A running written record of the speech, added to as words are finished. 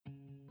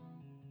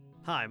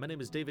Hi, my name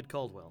is David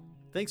Caldwell.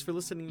 Thanks for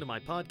listening to my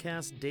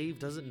podcast, Dave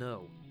Doesn't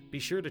Know. Be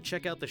sure to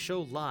check out the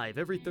show live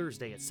every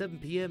Thursday at 7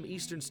 p.m.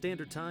 Eastern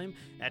Standard Time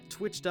at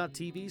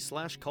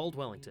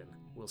twitch.tv/CaldWellington.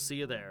 We'll see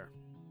you there.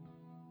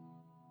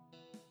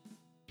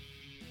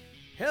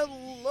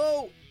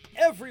 Hello,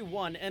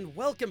 everyone, and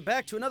welcome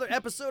back to another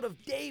episode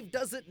of Dave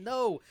Doesn't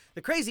Know,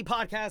 the crazy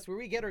podcast where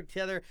we get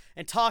together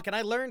and talk, and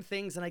I learn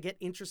things, and I get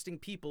interesting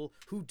people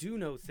who do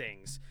know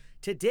things.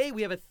 Today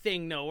we have a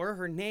thing knower.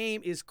 Her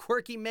name is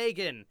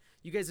QuirkyMegan.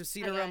 You guys have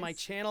seen her on my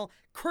channel.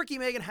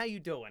 QuirkyMegan, how you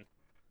doing?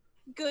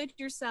 Good.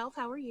 Yourself?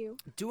 How are you?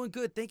 Doing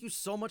good. Thank you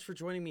so much for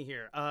joining me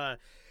here.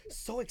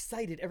 So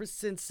excited ever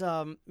since,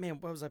 man,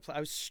 what was I playing? I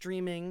was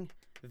streaming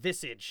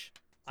Visage,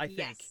 I think.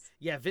 Yes.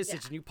 Yeah,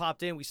 Visage, and you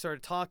popped in. We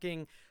started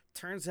talking.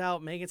 Turns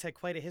out Megan's had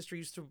quite a history.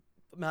 Used to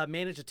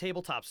manage a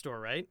tabletop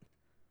store, right?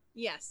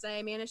 Yes,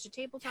 I managed a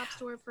tabletop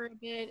store for a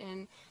bit,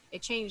 and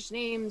it changed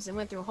names and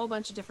went through a whole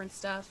bunch of different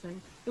stuff,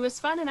 and it was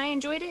fun, and I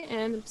enjoyed it,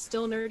 and I'm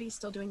still nerdy,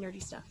 still doing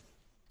nerdy stuff.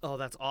 Oh,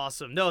 that's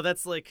awesome. No,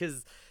 that's like,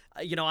 because,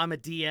 you know, I'm a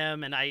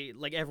DM, and I,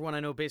 like, everyone I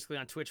know basically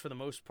on Twitch for the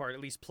most part at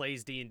least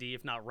plays D&D,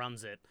 if not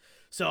runs it.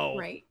 So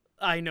right.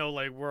 I know,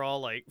 like, we're all,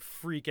 like,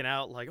 freaking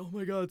out, like, oh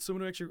my god,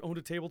 someone who actually owned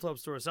a tabletop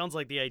store. Sounds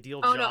like the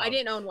ideal job. Oh, no, I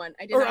didn't own one.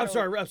 I'm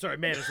sorry,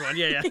 manage one.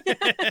 Yeah.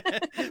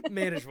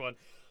 Manage one.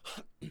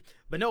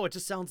 But no, it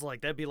just sounds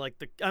like that'd be like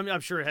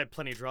I'm sure it had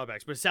plenty of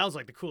drawbacks, but it sounds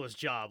like the coolest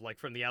job, like,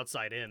 from the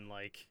outside in,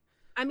 like.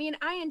 I mean,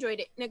 I enjoyed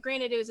it. Now,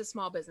 granted, it was a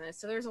small business,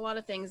 so there's a lot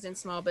of things in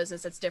small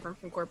business that's different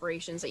from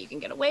corporations that you can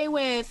get away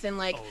with, and,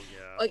 like,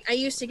 like I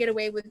used to get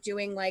away with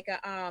doing, like,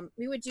 I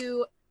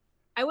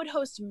would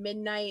host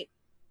midnight,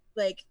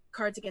 like,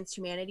 Cards Against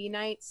Humanity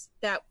nights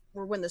that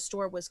were when the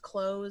store was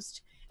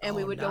closed, and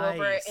we would go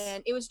over,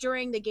 and it was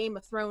during the Game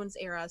of Thrones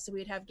era, so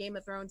we'd have Game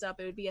of Thrones up.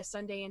 It would be a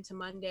Sunday into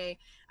Monday,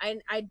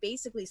 and I'd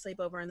basically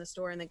sleep over in the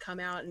store and then come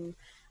out and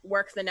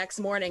work the next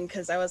morning,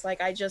 because I was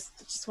like, I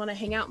just want to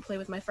hang out and play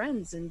with my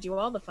friends and do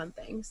all the fun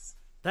things.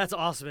 That's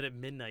awesome, and at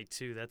midnight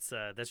too. That's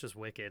just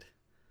wicked.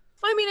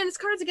 I mean, and it's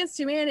Cards Against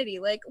Humanity.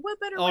 Like, what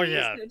better way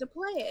is there to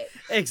play it?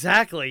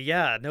 Exactly.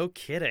 Yeah. No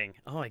kidding.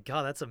 Oh my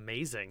god, that's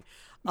amazing.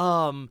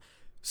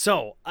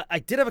 So I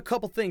did have a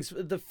couple things.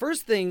 The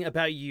first thing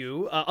about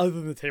you, other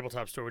than the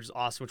tabletop store, which is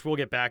awesome, which we'll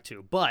get back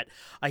to, but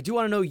I do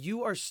want to know,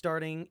 you are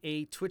starting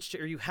a Twitch,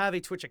 or you have a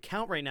Twitch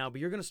account right now,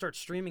 but you're going to start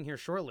streaming here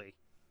shortly.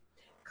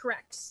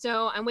 Correct.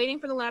 So I'm waiting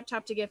for the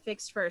laptop to get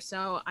fixed first.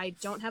 So I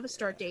don't have a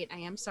start date. I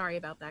am sorry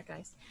about that,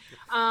 guys.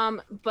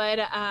 But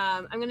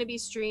I'm going to be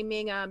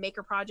streaming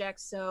maker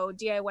projects. So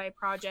DIY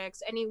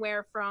projects,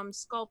 anywhere from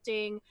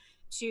sculpting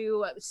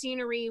to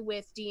scenery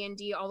with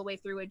D&D all the way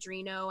through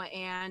Adreno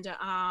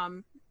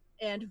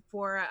and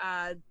for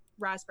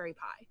Raspberry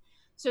Pi.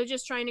 So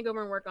just trying to go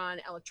over and work on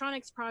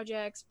electronics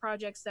projects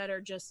that are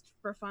just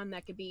for fun,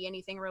 that could be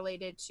anything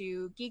related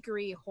to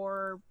geekery,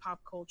 horror, pop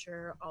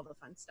culture, all the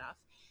fun stuff.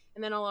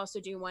 And then I'll also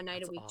do one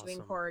night a week doing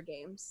horror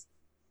games.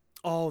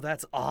 Oh,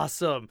 that's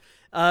awesome.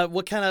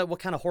 What kind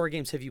of horror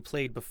games have you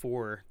played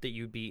before that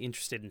you'd be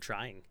interested in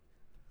trying?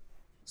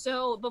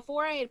 So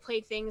before, I had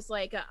played things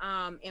like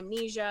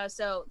Amnesia,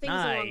 so things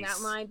along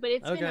that line. But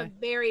it's been a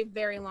very,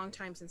 very long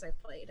time since I've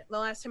played. The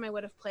last time I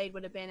would have played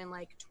would have been in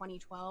like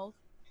 2012.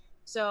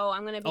 So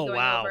I'm going to be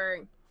going over.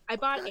 I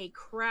bought a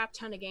crap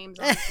ton of games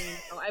on Steam.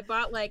 So I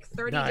bought like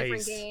 30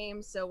 different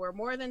games. So we're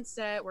more than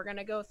set. We're going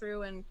to go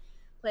through and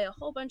play a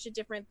whole bunch of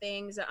different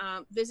things.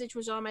 Visage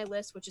was on my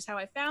list, which is how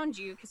I found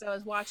you, because I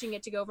was watching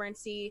it to go over and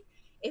see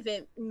if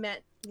it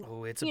met,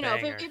 it's a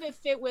banger. If it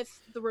fit with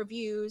the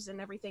reviews and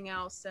everything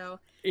else. So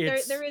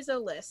there is a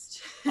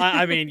list.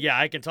 I mean, yeah,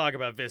 I can talk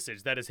about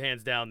Visage. That is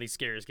hands down the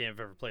scariest game I've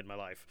ever played in my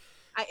life.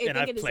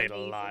 I've played a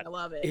lot. I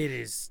love it. It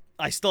is.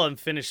 I still haven't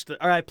finished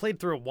I played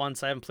through it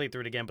once. I haven't played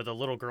through it again, but the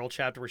little girl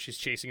chapter where she's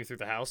chasing you through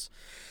the house,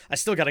 I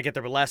still got to get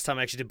there. But last time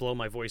I actually did blow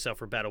my voice out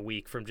for about a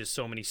week from just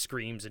so many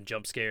screams and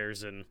jump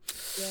scares, and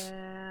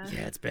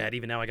yeah, it's bad.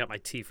 Even now I got my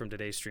tea from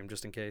today's stream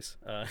just in case.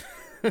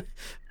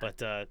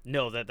 But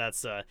no,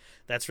 that's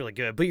really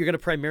good. But you're going to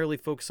primarily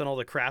focus on all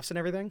the crafts and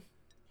everything?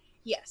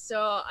 Yes.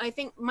 So I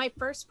think my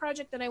first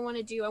project that I want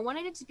to do, I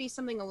wanted it to be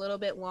something a little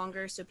bit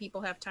longer so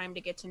people have time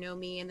to get to know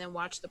me and then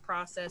watch the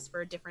process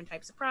for different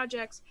types of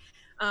projects.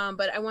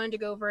 But I wanted to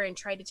go over and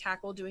try to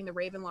tackle doing the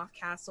Ravenloft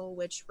Castle,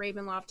 which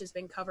Ravenloft has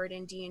been covered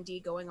in D&D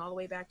going all the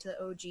way back to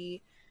the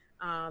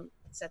OG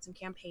sets and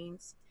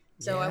campaigns.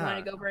 So I want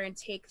to go over and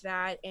take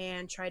that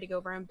and try to go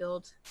over and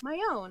build my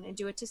own and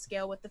do it to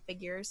scale with the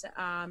figures.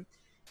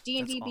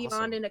 D&D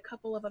Beyond and a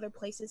couple of other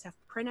places have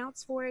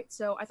printouts for it,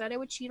 so I thought I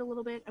would cheat a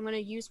little bit. I'm going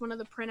to use one of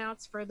the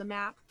printouts for the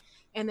map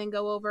and then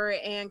go over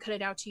and cut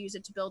it out to use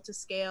it to build to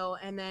scale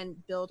and then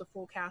build a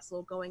full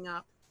castle going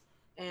up.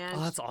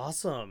 And that's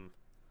awesome.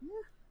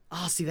 Yeah.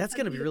 Oh, see, that's That'd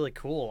gonna be be the- really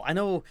cool. I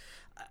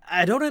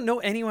don't know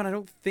anyone. I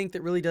don't think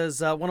that really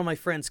does. One of my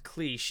friends,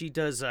 Clee, she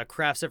does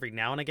crafts every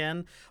now and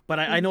again. But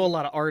I know a Mhm.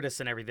 lot of artists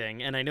and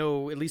everything, and I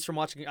know at least from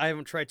watching. I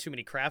haven't tried too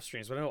many craft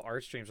streams, but I know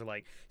art streams are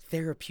like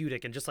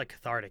therapeutic and just like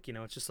cathartic.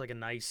 It's just like a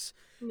nice,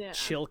 Yeah.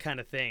 chill kind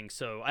of thing.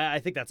 So I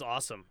think that's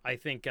awesome. I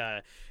think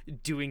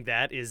doing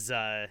that is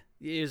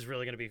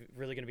really gonna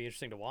be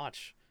interesting to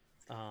watch.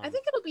 I Um,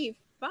 think it'll be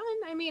fun.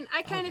 I mean,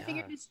 I oh kind of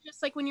figured yeah, it's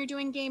just like when you're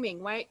doing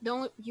gaming. Why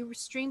don't you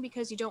stream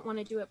because you don't want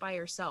to do it by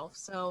yourself?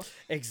 So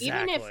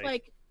even if exactly.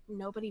 like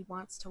nobody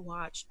wants to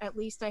watch, at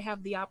least I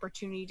have the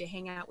opportunity to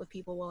hang out with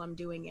people while I'm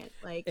doing it.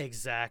 Like,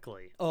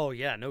 Exactly. Oh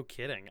yeah, no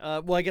kidding.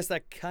 Well, I guess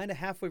that kind of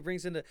halfway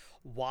brings into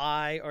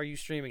why are you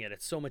streaming it?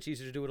 It's so much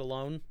easier to do it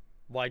alone.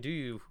 Why do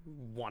you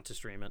want to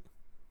stream it?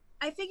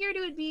 I figured it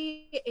would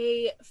be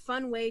a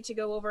fun way to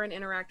go over and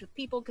interact with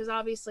people because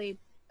obviously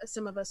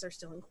some of us are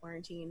still in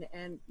quarantine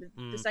and the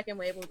Mm. second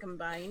wave will come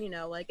by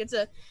and like it's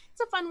a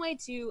fun way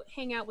to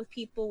hang out with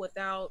people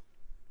without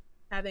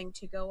having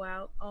to go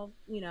out all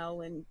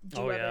and Oh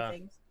do other yeah.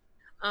 things.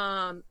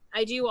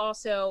 I do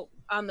also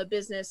on the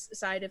business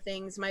side of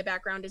things, my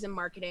background is in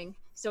marketing,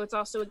 so it's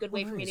also a good Oh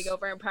way for me to go nice.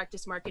 over and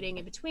practice marketing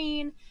in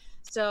between.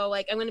 So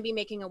like I'm going to be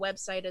making a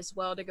website as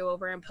well to go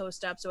over and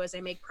post up, so as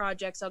I make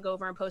projects I'll go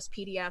over and post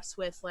PDFs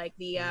with like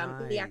the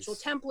actual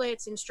Nice.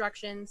 templates,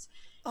 instructions.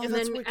 Oh, And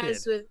that's then wicked.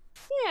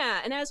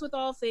 as with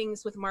all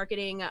things with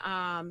marketing,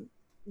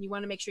 you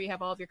want to make sure you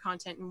have all of your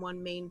content in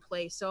one main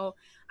place. So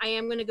I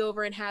am going to go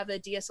over and have a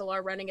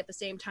DSLR running at the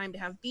same time to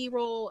have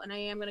B-roll, and I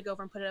am going to go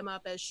over and put them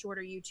up as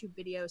shorter YouTube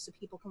videos so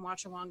people can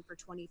watch along for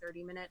 20,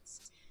 30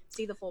 minutes,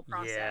 see the full Yeah,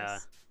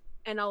 process.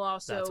 And I'll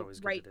that's also always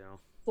good to write do.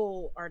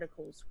 full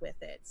articles with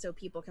it so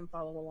people can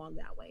follow along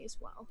that way as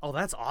well. Oh,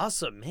 that's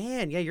awesome,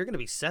 man. Yeah, you're gonna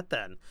be set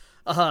then.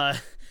 Uh,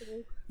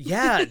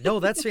 Yeah,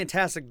 no, that's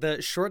fantastic.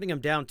 The shortening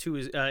them down too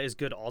is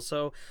good.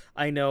 Also,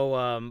 I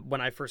know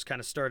when I first kind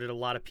of started, a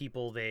lot of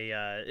people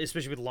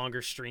especially with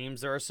longer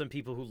streams, there are some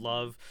people who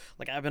love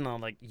like I've been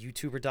on like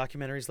YouTuber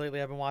documentaries lately.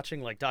 I've been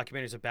watching like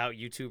documentaries about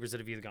YouTubers that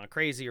have either gone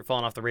crazy or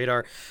fallen off the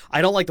radar.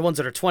 I don't like the ones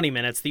that are 20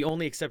 minutes. The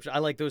only exception I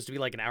like those to be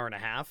like an hour and a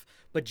half.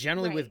 But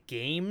generally Right. with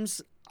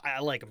games, I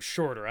like them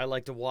shorter. I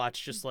like to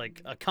watch just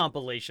like a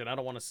compilation. I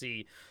don't want to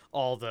see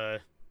all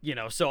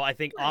so I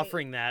think Right.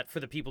 offering that for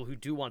the people who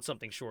do want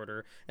something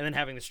shorter, and then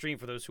having the stream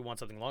for those who want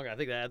something longer, I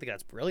think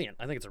that's brilliant.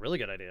 I think it's a really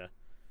good idea.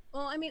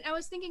 Well, I mean, I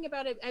was thinking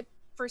about it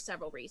for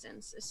several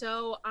reasons.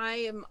 So I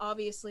am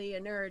obviously a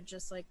nerd,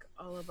 just like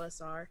all of us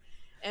are.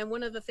 And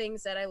one of the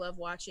things that I love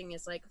watching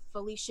is like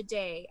Felicia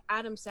Day,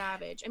 Adam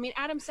Savage. I mean,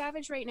 Adam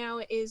Savage right now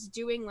is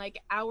doing like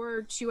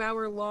 2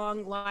 hour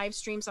long live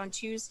streams on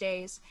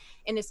Tuesdays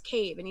in his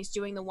cave, and he's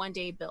doing the 1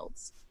 day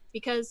builds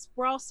because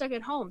we're all stuck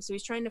at home. So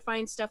he's trying to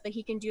find stuff that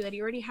he can do that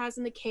he already has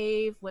in the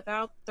cave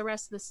without the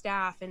rest of the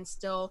staff and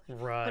still put it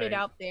Right.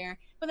 out there.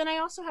 But then I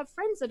also have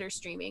friends that are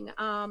streaming.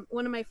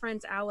 One of my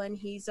friends, Alan,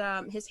 he's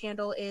his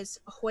handle is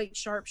Hoyt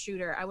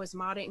Sharpshooter. I was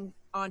modding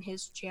on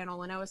his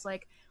channel, and I was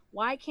like,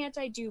 why can't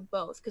I do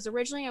both? Because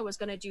originally I was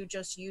going to do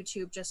just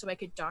YouTube, just so I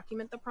could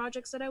document the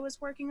projects that I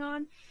was working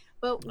on.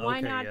 But why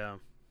Okay. not? Yeah.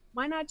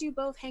 Why not do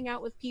both? Hang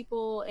out with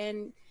people,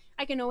 and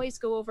I can always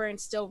go over and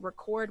still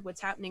record what's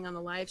happening on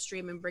the live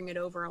stream and bring it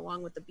over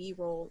along with the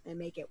B-roll and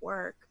make it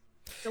work.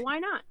 So why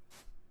not?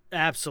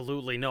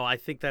 Absolutely. No, I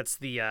think that's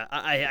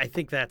I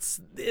think that's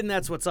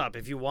what's up.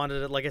 If you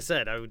wanted it, like I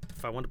said,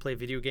 if I wanted to play a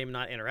video game and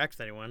not interact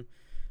with anyone,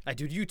 I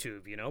do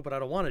YouTube, but I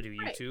don't want to do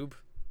Right. YouTube.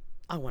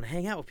 I want to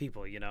hang out with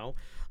people.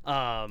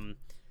 Um,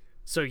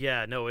 So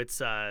yeah, no, it's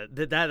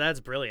that's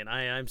brilliant.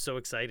 I'm so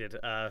excited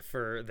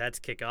for that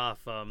to kick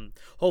off.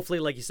 Hopefully,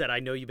 like you said, I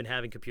know you've been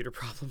having computer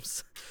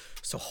problems,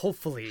 so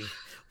hopefully,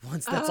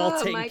 once that's all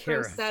taken Micro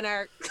care of,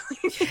 Center.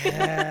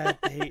 yeah,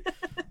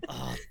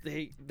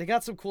 they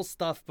got some cool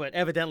stuff, but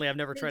evidently I've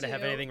never They tried to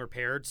have do. anything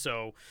repaired.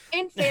 So,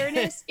 In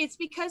fairness, it's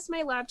because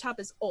my laptop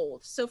is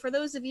old. So for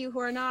those of you who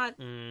are not,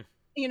 mm,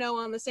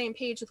 on the same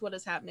page with what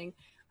is happening,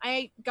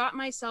 I got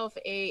myself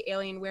a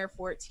Alienware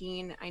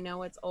 14. I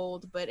know it's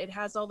old, but it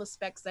has all the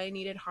specs that I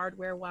needed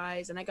hardware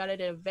wise, and I got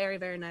it at a very,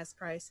 very nice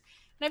price.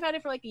 And I've had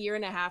it for like a year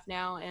and a half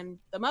now, and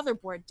the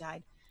motherboard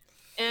died.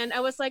 And I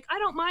was like, I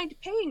don't mind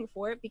paying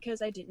for it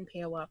because I didn't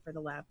pay a lot for the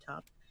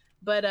laptop.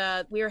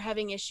 But we are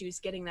having issues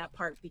getting that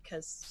part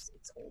because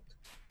it's old.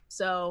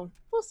 So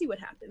we'll see what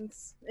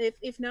happens.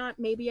 If not,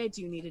 maybe I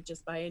do need to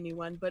just buy a new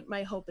one. But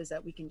my hope is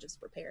that we can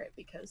just repair it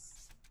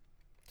because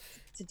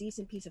it's a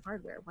decent piece of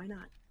hardware. Why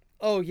not?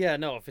 oh yeah,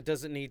 no, if it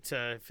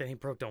ain't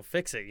broke, don't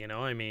fix it.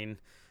 I mean,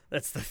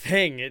 that's the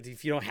thing.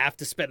 If you don't have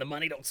to spend the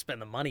money, don't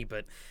spend the money.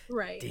 But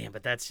Right. damn,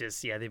 but that's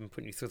just they've been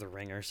putting you through the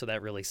ringer, so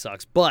that really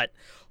sucks. But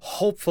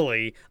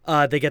hopefully,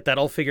 they get that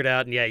all figured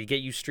out, and yeah, you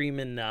get you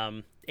streaming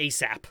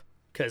ASAP,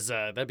 because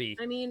I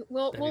mean,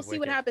 we'll be see what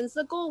wicked. happens.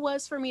 The goal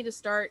was for me to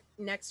start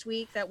next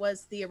week. That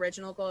was the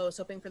original goal. I was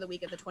hoping for the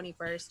week of the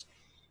 21st.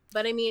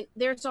 But I mean,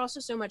 there's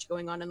also so much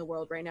going on in the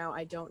world right now.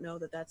 I don't know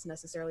that that's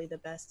necessarily the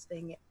best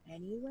thing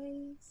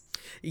anyways.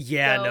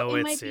 Yeah, So no,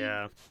 it might it's be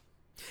yeah.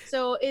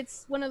 so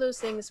it's one of those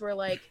things where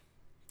like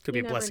Could be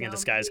You a never blessing in know.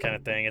 disguise kind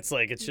of thing. It's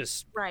like, it's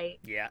just, Right.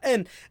 yeah.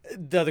 And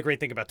the other great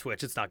thing about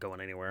Twitch, it's not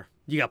going anywhere.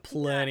 You got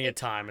plenty Yeah, of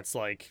time. It's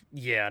like,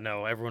 yeah,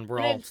 no, everyone, we're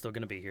and all I've still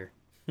going to be here.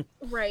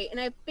 right, and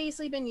I've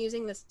basically been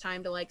using this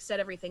time to like set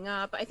everything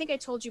up. I think I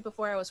told you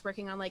before I was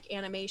working on like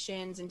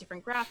animations and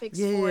different graphics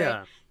for it.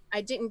 Yeah. I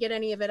didn't get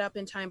any of it up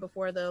in time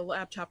before the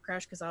laptop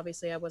crashed because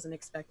obviously I wasn't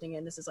expecting it.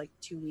 And this is like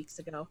 2 weeks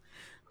ago.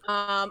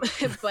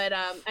 But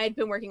I had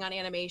been working on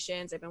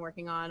animations. I've been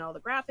working on all the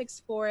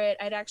graphics for it.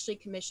 I'd actually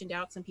commissioned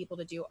out some people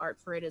to do art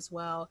for it as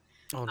well.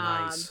 Oh, Um,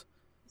 nice.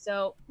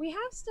 so we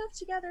have stuff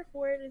together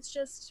for it. It's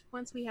just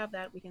once we have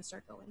that, we can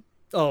start going.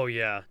 Oh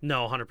yeah,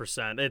 no,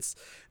 100%. It's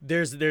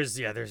there's,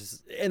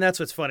 and that's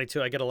what's funny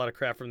too. I get a lot of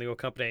crap from the old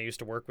company I used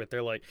to work with.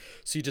 They're like,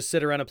 so you just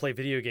sit around and play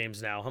video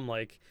games now? I'm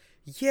like,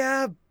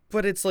 yeah,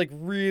 but it's like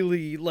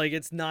really like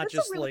it's not That's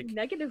just a really like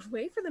negative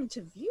way for them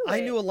to view it. I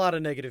knew a lot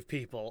of negative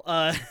people.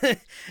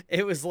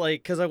 It was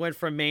like because I went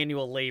from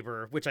manual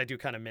labor, which I do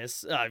kind of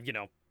miss,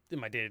 in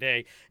my day to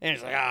day, and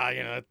it's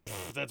like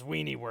that's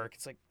weenie work.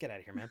 It's like get out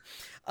of here,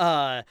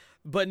 man.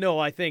 But no,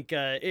 I think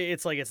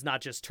it's like it's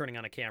not just turning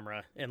on a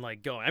camera and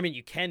like going. I mean,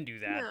 you can do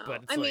that, No,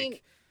 but it's I mean,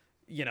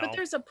 But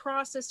there's a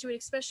process to it,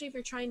 especially if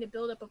you're trying to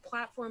build up a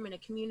platform and a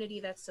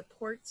community that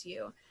supports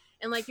you.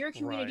 And like your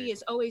community Right.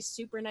 is always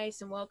super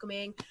nice and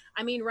welcoming.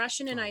 I mean,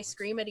 Russian and I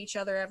scream at each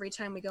other every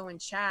time we go and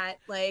chat.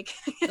 Like,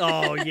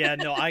 Oh yeah,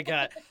 no,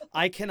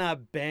 I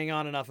cannot bang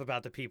on enough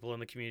about the people in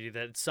the community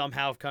that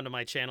somehow have come to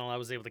my channel. I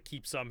was able to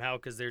keep somehow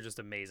because they're just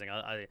amazing.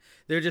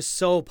 They're just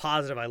so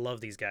positive. I love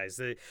these guys.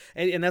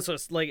 And that's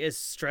what's like as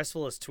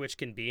stressful as Twitch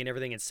can be and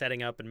everything and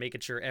setting up and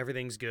making sure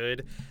everything's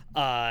good.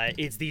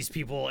 It's these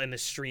people in the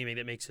streaming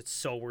that makes it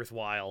so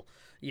worthwhile.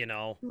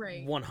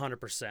 Right.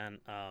 100%.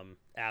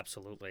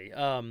 Absolutely.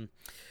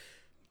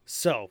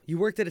 So you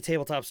worked at a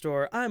tabletop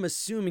store. I'm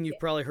assuming you've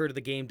probably heard of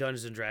the game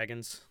Dungeons and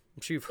Dragons.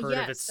 I'm sure you've heard of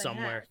it Yes, I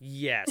somewhere. have.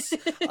 Yes.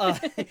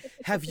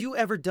 Have you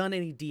ever done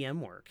any DM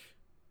work?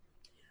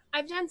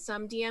 I've done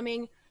some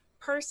DMing.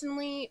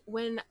 Personally,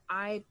 when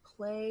I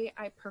play,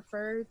 I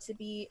prefer to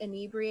be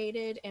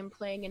inebriated and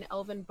playing an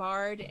elven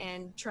bard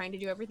and trying to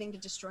do everything to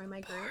destroy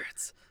my group.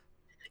 Bards.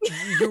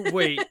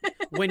 Wait,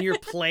 when you're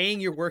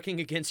playing, you're working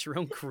against your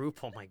own group?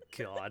 Oh my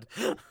god.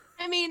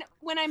 I mean,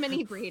 when I'm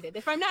inebriated.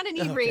 If I'm not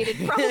inebriated,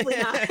 Okay. probably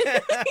not.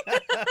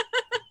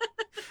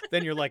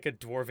 Then you're like a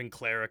dwarven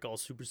cleric, all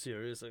super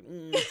serious. Like,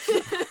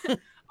 Oh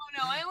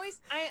no,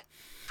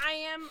 I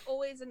am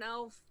always an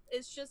elf.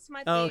 It's just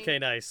my thing. Okay,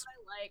 nice.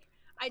 I like.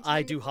 I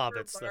tend to do prefer hobbits,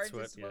 that's bards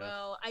what- as yeah.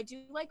 well. I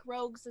do like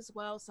rogues as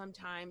well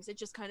sometimes. It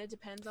just kind of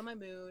depends on my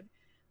mood.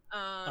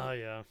 Oh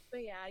yeah.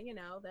 But yeah,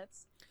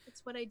 that's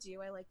what I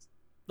do. I like.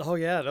 Oh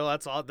yeah, no,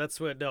 that's all. That's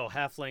what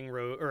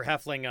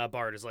halfling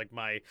bard is like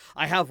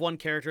I have one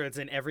character that's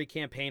in every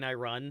campaign I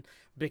run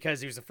because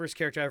he was the first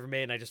character I ever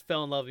made, and I just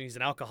fell in love. And he's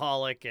an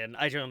alcoholic, and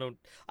I don't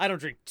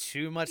drink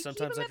too much.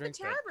 Sometimes keep him I drink.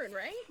 at the tavern,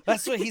 right?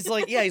 That's what he's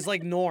like. Yeah, he's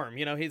like Norm.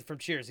 He's from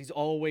Cheers. He's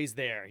always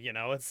there.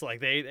 It's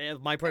like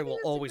my party will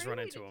That's a always great run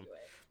way into to him. do it.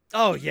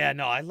 Oh yeah,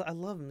 no, I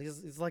love him.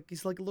 He's like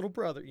a little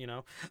brother,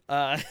 No,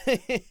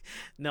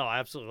 I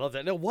absolutely love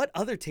that. No, what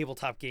other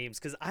tabletop games?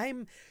 Because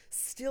I'm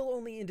still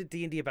only into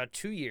D&D about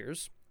 2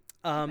 years.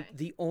 Okay.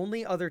 The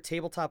only other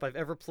tabletop I've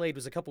ever played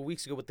was a couple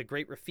weeks ago with the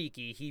great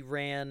Rafiki. He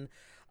ran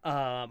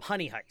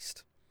Honey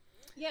Heist.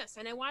 Yes,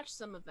 and I watched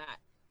some of that.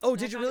 Oh, And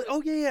I did you thought really? it Oh,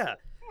 was- yeah.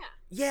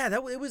 Yeah. Yeah,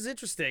 it was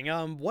interesting.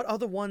 What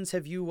other ones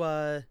have you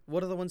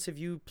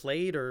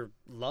played or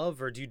love,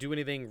 or do you do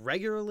anything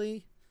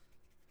regularly?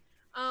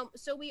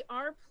 So we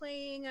are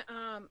playing.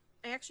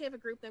 I actually have a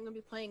group that I'm going to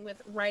be playing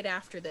with right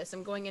after this.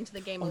 I'm going into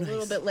the game a little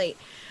nice. bit late.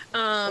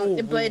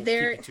 We'll But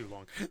they're keep it too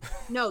long.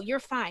 no, you're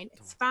fine.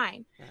 It's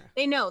fine. Yeah.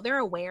 They know. They're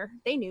aware.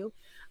 They knew.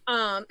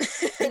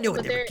 They knew what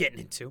but they were they're- getting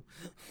into.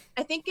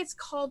 I think it's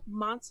called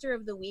Monster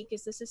of the Week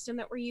is the system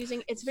that we're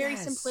using. It's very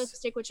Yes.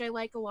 simplistic, which I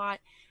like a lot.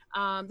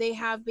 They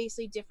have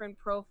basically different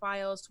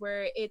profiles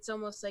where it's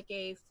almost like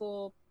a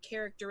full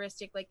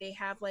characteristic. Like they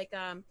have like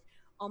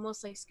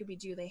almost like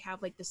Scooby-Doo. They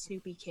have like the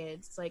Snoopy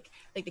kids, like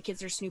the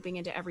kids are snooping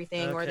into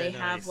everything, or Okay, they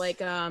have nice. like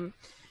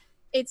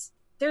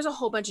there's a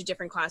whole bunch of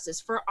different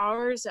classes. For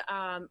ours,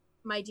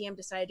 my DM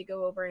decided to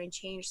go over and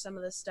change some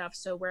of the stuff,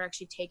 so we're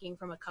actually taking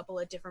from a couple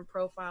of different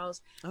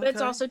profiles, but it's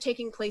Okay. also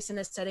taking place in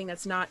a setting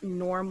that's not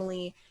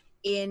normally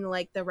in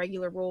like the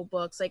regular rule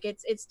books. Like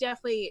it's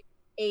definitely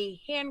a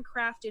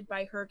handcrafted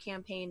by her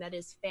campaign that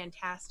is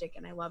fantastic,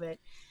 and I love it.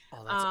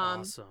 Oh, that's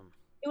awesome.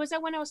 It was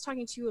that when I was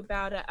talking to you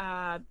about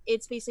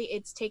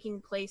it's taking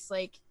place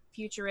like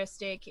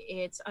futuristic,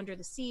 it's under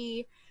the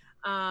sea.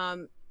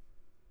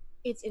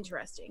 It's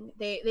interesting.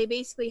 They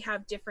basically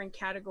have different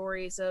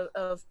categories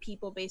of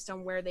people based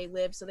on where they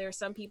live. So there are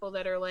some people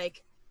that are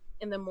like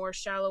in the more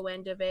shallow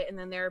end of it, and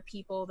then there are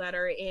people that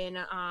are in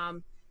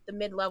the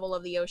mid-level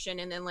of the ocean,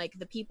 and then like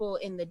the people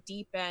in the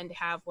deep end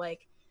have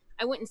like,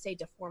 I wouldn't say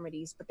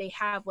deformities, but they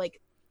have like,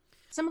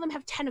 some of them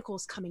have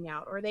tentacles coming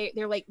out, or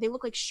they're like, they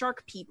look like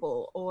shark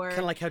people, or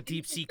Kind of like how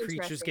deep sea It's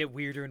creatures interesting. get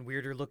weirder and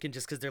weirder looking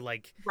just because they're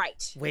like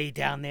right. way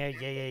down there.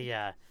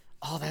 Yeah.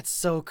 Oh, that's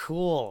so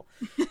cool.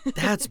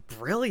 That's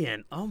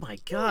brilliant. Oh my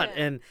god.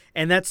 Yeah.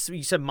 And that's,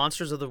 you said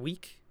Monsters of the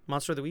Week?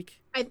 Monster of the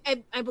Week?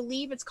 I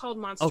believe it's called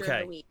Monster of the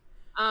Okay. Week.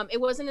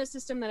 It wasn't a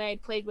system that I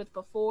had played with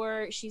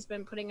before. She's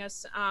been guiding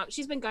us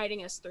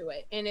through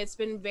it, and it's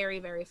been very,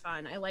 very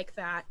fun. I like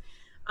that.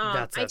 I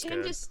That's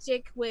tend to good.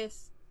 stick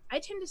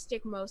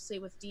mostly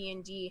with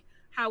D&D.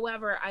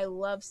 However, I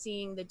love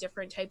seeing the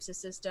different types of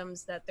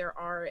systems that there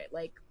are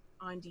like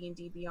on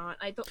D&D Beyond.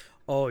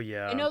 Oh I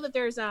yeah. know that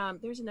there's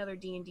another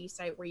D&D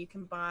site where you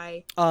can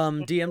buy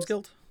DM's handles.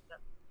 Guild?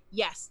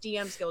 Yes,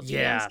 DM's Guild. DM's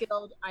Yeah.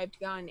 Guild. I've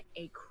done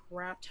a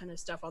crap ton of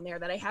stuff on there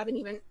that I haven't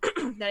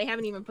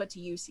even put to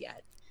use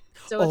yet.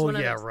 So it's Oh one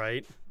of yeah, those.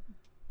 right.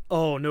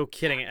 Oh, no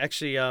kidding.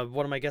 Actually,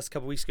 one of my guests a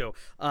couple weeks ago,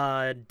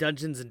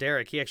 Dungeons and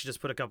Derek, he actually just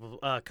put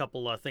a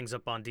couple things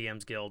up on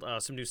DM's Guild,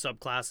 some new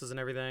subclasses and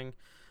everything.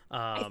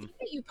 I Um, think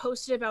that you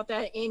posted about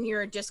that in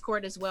your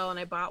Discord as well, and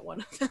I bought one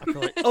of I them.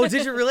 probably. Oh,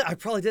 did you really? I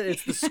probably did.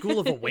 It's the School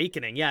of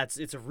Awakening. Yeah,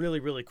 it's a really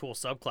really cool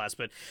subclass,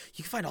 but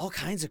you can find all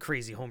kinds of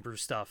crazy homebrew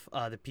stuff.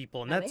 That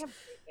people, and Yeah, they that's. have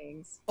great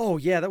things. Oh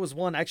yeah, that was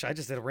one. Actually, I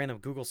just did a random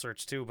Google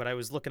search too, but I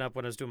was looking up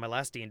when I was doing my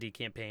last D&D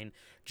campaign,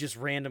 just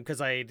random because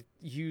I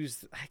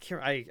used. I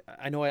can't.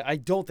 I know. I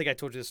don't think I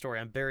told you the story.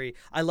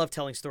 I love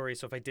telling stories,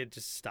 so if I did,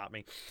 just stop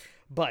me.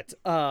 But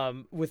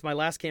with my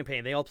last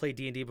campaign, they all played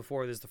D&D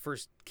before. This is the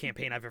first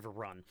campaign I've ever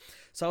run,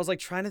 so I was like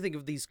trying to think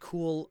of these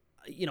cool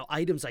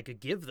items I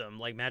could give them,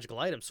 like magical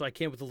items. So I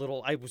came with a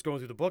little. I was going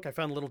through the book. I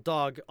found a little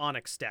dog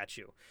onyx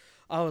statue.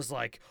 I was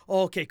like,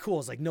 oh, okay, cool.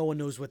 It's like no one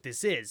knows what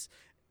this is.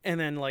 And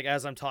then, like,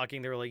 as I'm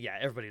talking, they were like, "Yeah,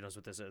 everybody knows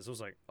what this is." I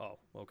was like, "Oh,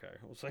 okay."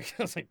 I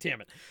was like,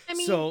 "Damn it!" I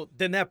mean, So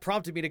then that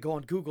prompted me to go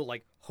on Google,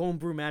 like,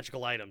 homebrew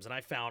magical items, and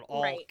I found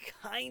all right.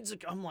 kinds of.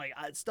 I'm like,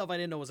 stuff I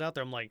didn't know was out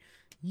there. I'm like,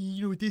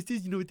 "You know what this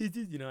is? You know what this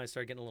is?" I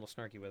started getting a little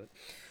snarky with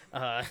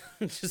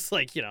it. Just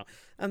like,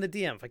 I'm the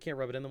DM. If I can't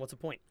rub it in, then what's the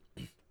point?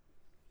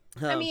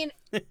 I Um, mean,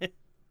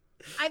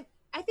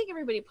 I think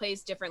everybody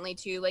plays differently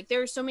too. Like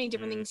there's so many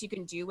different mm, things you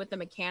can do with the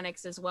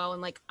mechanics as well.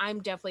 And like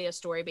I'm definitely a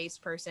story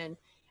based person.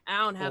 I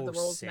don't have oh, the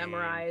rules same.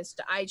 memorized.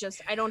 I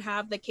don't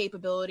have the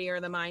capability or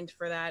the mind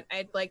for that.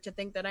 I'd like to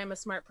think that I'm a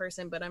smart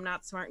person, but I'm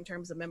not smart in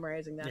terms of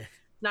memorizing that. Yeah.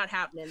 Not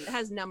happening. It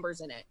has numbers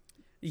in it.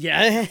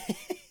 Yeah.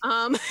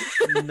 Um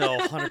No,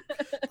 100.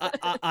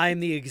 I'm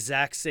the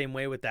exact same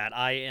way with that.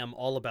 I am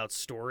all about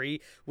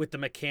story. With the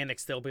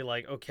mechanics, they'll be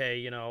like,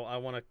 okay, I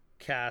want to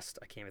cast.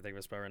 I can't even think of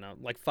a spell right now.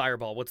 Like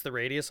fireball. What's the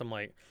radius? I'm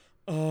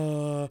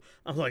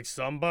like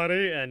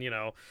somebody, and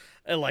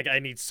like I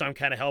need some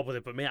kind of help with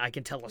it. But man, I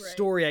can tell a right.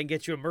 story. I can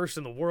get you immersed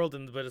in the world,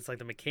 but it's like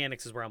the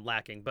mechanics is where I'm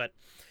lacking. But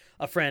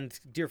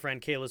dear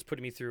friend Kayla's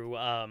putting me through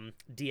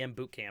DM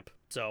boot camp.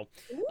 So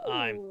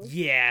Ooh.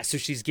 so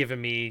she's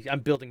giving me. I'm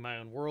building my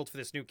own world for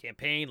this new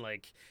campaign.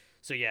 Like,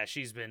 so yeah,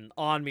 she's been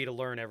on me to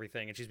learn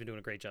everything, and she's been doing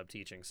a great job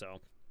teaching. So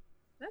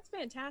That's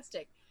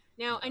fantastic.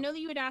 Now, I yeah. know that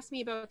you had asked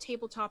me about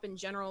tabletop in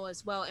general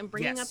as well, and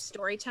bringing up Yes.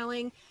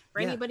 storytelling for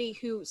Yeah. anybody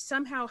who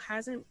somehow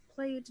hasn't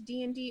played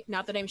D&D.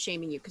 Not that I'm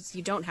shaming you, because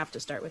you don't have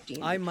to start with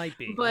I D&D. might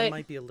be. I But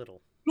might be a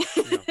little.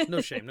 No,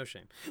 no shame. No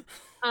shame.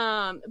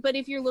 but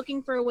if you're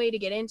looking for a way to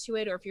get into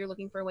it, or if you're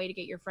looking for a way to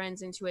get your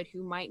friends into it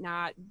who might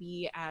not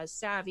be as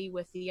savvy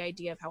with the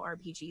idea of how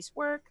RPGs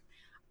work,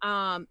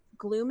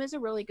 Gloom is a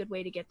really good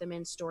way to get them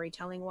in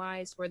storytelling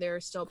wise, where there are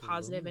still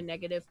positive Gloom. and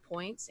negative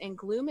points. And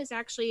Gloom is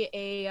actually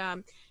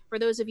for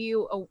those of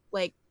you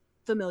like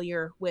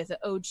familiar with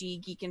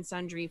OG Geek and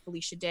Sundry,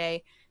 Felicia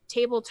Day,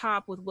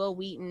 Tabletop with Will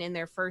Wheaton in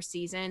their first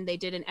season, they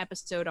did an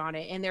episode on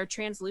it, and they're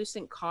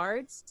translucent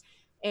cards,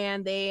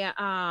 and they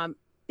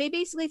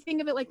basically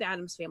think of it like the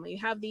Addams family. You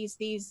have these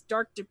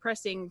dark,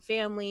 depressing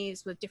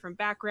families with different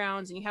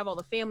backgrounds, and you have all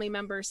the family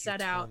members You set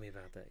told out. me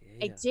about that.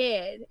 I Yeah.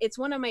 did. It's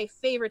one of my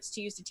favorites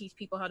to use to teach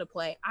people how to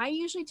play. I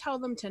usually tell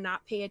them to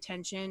not pay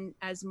attention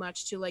as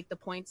much to like the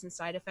points and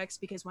side effects,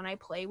 because when I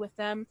play with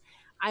them,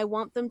 I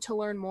want them to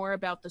learn more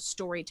about the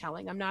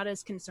storytelling. I'm not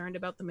as concerned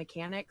about the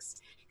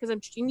mechanics, because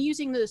I'm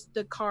using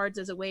the cards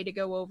as a way to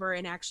go over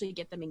and actually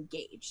get them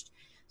engaged.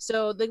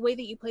 So the way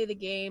that you play the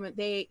game,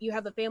 you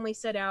have the family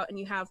set out, and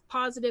you have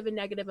positive and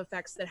negative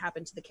effects that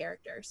happen to the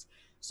characters.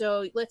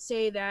 So let's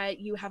say that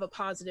you have a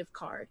positive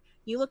card.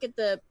 You look at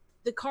the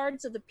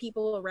cards of the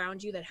people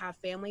around you that have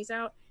families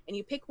out, and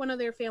you pick one of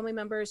their family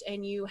members,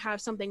 and you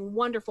have something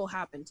wonderful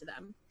happen to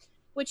them,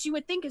 which you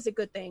would think is a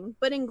good thing.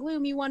 But in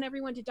Gloom, you want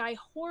everyone to die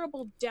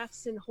horrible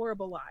deaths and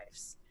horrible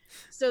lives.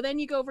 So then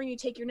you go over and you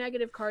take your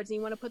negative cards, and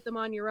you want to put them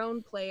on your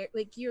own player,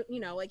 like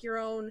like your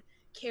own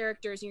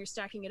characters, and you're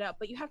stacking it up.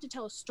 But you have to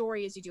tell a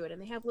story as you do it,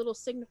 and they have little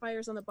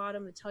signifiers on the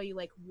bottom to tell you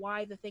like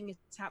why the thing is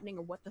happening,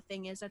 or what the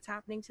thing is that's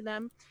happening to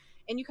them,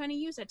 and you kind of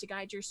use that to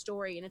guide your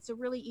story. And it's a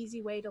really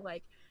easy way to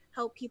like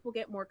help people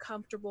get more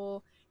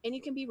comfortable, and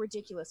you can be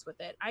ridiculous with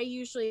it. I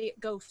usually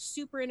go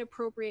super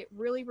inappropriate,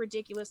 really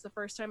ridiculous the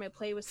first time I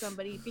play with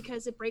somebody,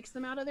 because it breaks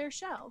them out of their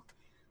shell.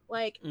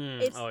 Like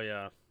it's Oh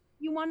yeah.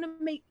 you want to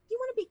make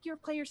your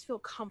players feel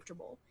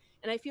comfortable.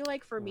 And I feel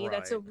like for me,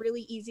 that's a Right.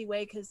 really easy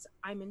way because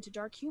I'm into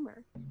dark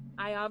humor.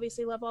 I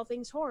obviously love all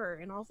things horror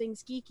and all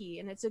things geeky,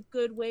 and it's a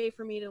good way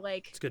for me to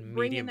like It's a good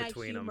bring in medium that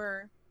between them.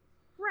 humor.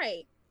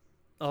 Right.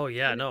 Oh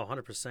yeah, And no,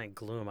 100%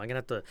 gloom. I'm gonna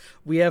have to.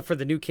 We have for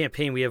the new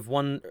campaign. We have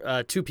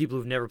two people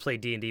who've never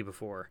played D&D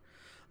before.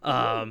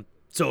 ooh,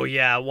 So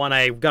yeah, one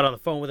I got on the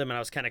phone with him and I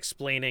was kind of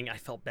explaining. I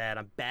felt bad.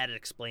 I'm bad at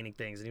explaining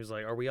things, and he was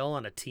like, "Are we all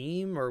on a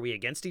team? Or are we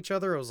against each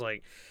other?" I was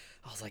like,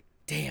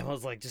 damn. I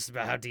was like, just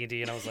about how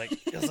D&D, and I was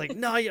like,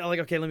 no, yeah. Like,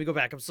 okay, let me go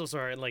back. I'm so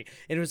sorry. And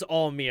it was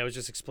all me. I was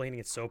just explaining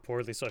it so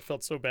poorly, so I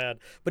felt so bad.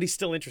 But he's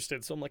still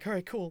interested, so I'm like, all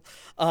right, cool.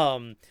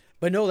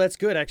 But no, that's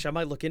good. Actually, I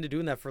might look into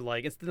doing that for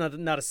like, it's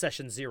not a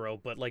session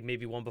 0, but like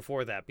maybe one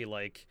before that. Be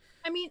like,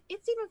 I mean,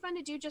 it's even fun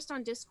to do just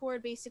on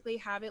Discord. Basically,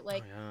 have it oh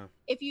like yeah,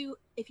 if you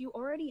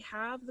already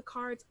have the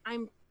cards,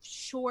 I'm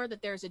sure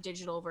that there's a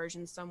digital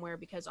version somewhere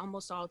because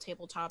almost all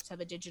tabletops have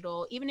a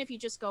digital. Even if you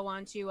just go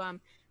on to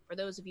for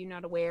those of you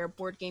not aware,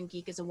 Board Game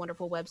Geek is a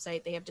wonderful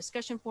website. They have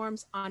discussion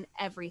forums on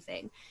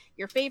everything.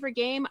 Your favorite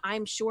game,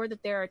 I'm sure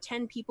that there are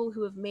 10 people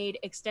who have made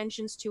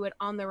extensions to it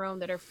on their own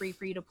that are free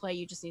for you to play.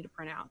 You just need to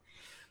print out.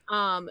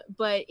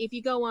 But if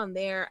you go on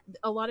there,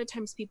 a lot of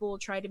times people will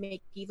try to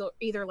make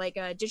either like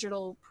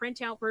digital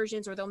printout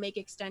versions or they'll make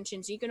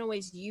extensions. You can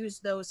always use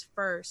those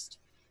first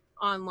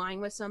online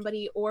with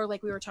somebody, or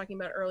like we were talking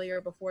about earlier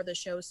before the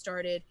show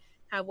started,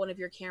 have one of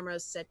your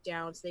cameras set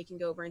down so they can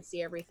go over and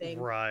see everything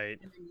right.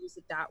 and then use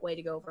it that way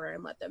to go over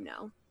and let them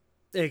know.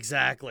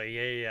 Exactly.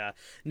 Yeah, yeah, yeah.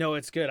 No,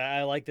 it's good.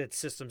 I like that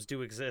systems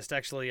do exist.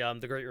 Actually,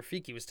 the great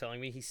Rafiki was telling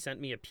me he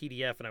sent me a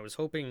PDF, and I was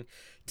hoping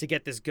to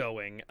get this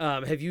going.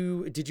 Did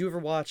you ever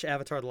watch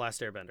Avatar: The Last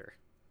Airbender?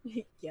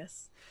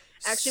 Yes.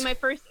 Actually, my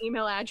first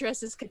email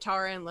address is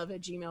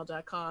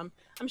kataraandlove@gmail.com.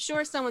 I'm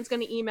sure someone's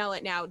going to email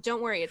it now.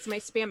 Don't worry, it's my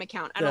spam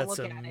account. I don't That's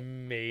look at it.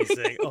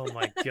 amazing. Oh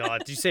my god.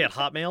 Did you say at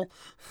Hotmail?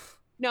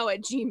 No,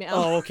 at Gmail.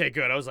 Oh, okay,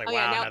 good. I was like, Oh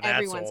yeah, wow, now now that's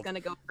everyone's old.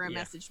 gonna go for a Yeah.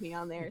 message me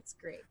on there. It's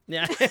great.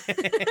 Yeah.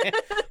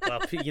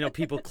 Well,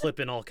 people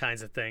clipping all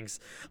kinds of things.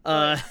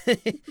 Oh Uh, yeah.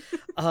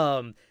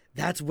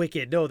 that's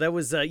wicked. No, that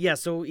was yeah.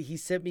 So he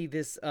sent me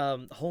this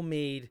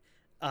homemade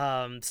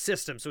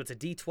system. So it's a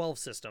D12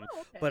 system,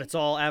 Oh, but okay. it's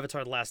all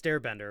Avatar: The Last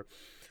Airbender.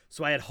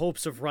 So I had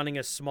hopes of running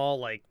a small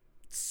like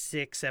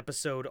 6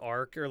 episode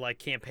arc or like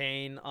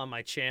campaign on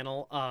my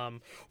channel,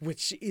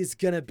 which is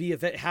gonna be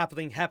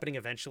happening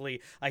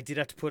eventually. I did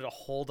have to put a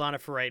hold on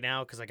it for right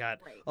now because I got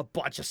Right. a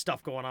bunch of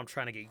stuff going on. I'm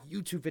trying to get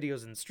YouTube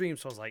videos and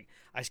streams, so I was like,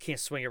 I just can't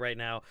swing it right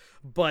now.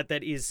 But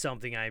that is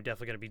something I'm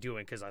definitely gonna be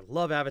doing because I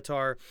love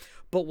Avatar.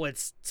 But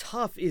what's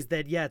tough is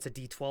that yeah, it's a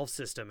D12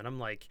 system, and I'm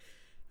like,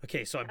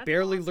 okay, so I'm That's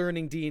barely awesome.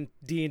 learning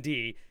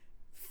D&D.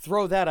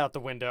 Throw that out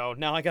the window.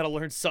 Now I got to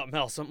learn something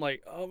else. I'm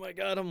like, oh my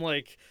god. I'm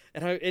like,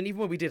 and even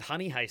when we did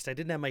Honey Heist, I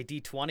didn't have my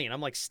D20, and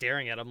I'm like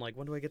staring at it. I'm like,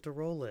 when do I get to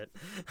roll it?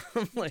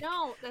 I'm You like,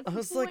 don't. That's I the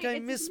was point. like, I It's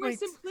miss a more my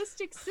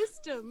simplistic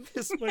system.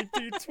 miss my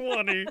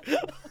D20.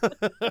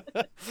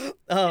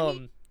 I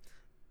mean,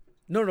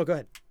 No, no, go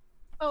ahead.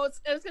 I was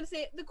gonna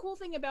say the cool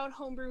thing about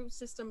homebrew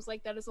systems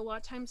like that is a lot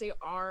of times they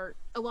are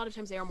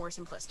more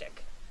simplistic,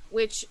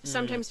 which Mm,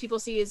 sometimes people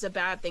see as a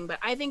bad thing, but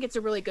I think it's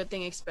a really good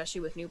thing,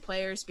 especially with new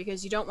players,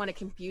 because you don't want to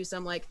confuse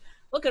them. Like,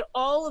 look at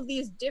all of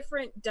these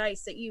different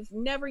dice that you've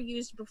never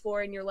used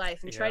before in your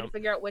life, and try yeah, to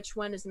figure out which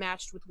one is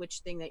matched with which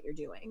thing that you're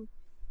doing.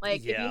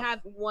 Like, if you yeah.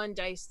 have one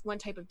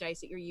type of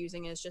dice that you're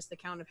using, and it's just the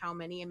count of how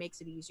many, it makes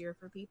it easier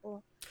for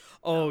people.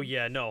 Oh So,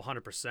 yeah, no,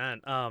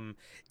 100%.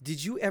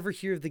 Did you ever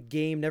hear of the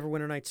game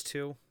Neverwinter Nights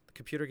 2? The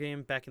computer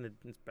game back in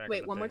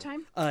wait, the one more day.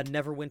 time.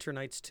 Neverwinter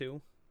Nights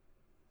 2.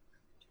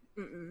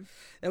 Mm-mm.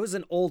 That was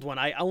an old one.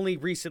 I only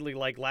recently,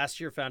 like last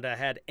year, found out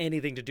had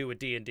anything to do with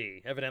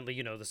D&D.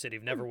 Evidently, the city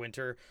of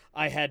Neverwinter.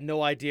 I had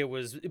no idea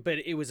but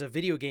it was a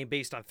video game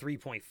based on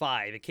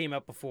 3.5. It came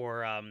out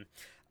before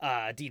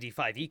D&D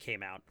 5e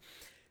came out.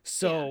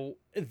 Yeah. So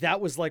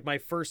that was like my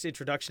first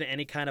introduction to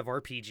any kind of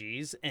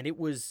RPGs, and it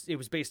was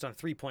based on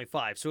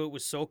 3.5. So it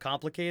was so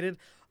complicated.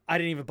 I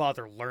didn't even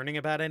bother learning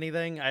about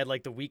anything. I had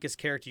like the weakest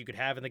character you could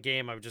have in the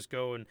game. I would just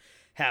go and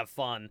have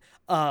fun.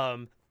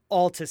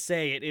 All to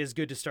say, it is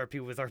good to start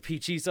people with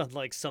RPGs on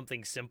like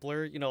something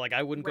simpler. Like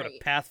I wouldn't go to Right.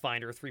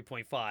 Pathfinder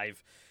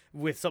 3.5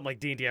 with something like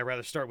D&D. I'd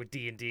rather start with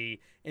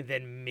D&D and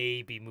then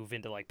maybe move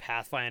into like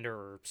Pathfinder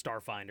or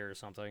Starfinder or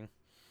something.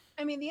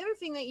 I mean, the other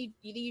thing that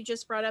you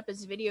just brought up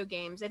is video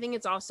games. I think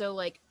it's also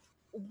like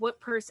what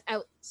person.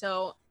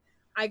 So,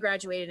 I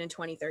graduated in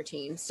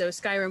 2013. So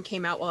Skyrim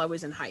came out while I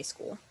was in high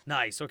school.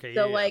 Nice. Okay.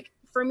 So Yeah. Yeah. like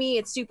for me,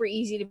 it's super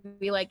easy to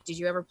be like, "Did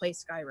you ever play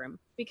Skyrim?"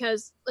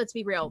 Because let's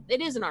be real,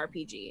 it is an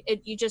RPG.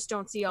 You just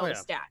don't see all Oh the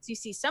yeah. stats. You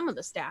see some of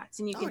the stats,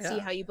 and you Oh can see yeah.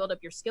 how you build up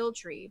your skill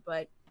tree.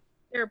 But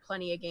there are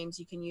plenty of games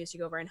you can use to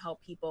go over and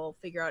help people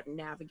figure out and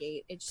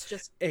navigate. It's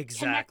just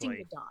connecting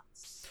the Exactly.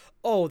 dots.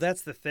 Oh,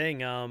 that's the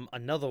thing.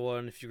 Another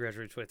one. If you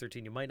graduated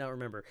 2013, you might not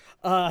remember.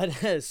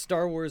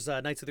 Star Wars: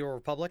 Knights of the Old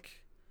Republic.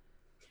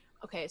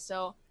 Okay,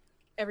 so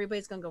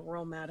everybody's gonna go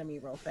real mad at me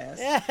real fast.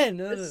 Yeah, no,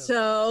 no, no.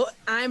 So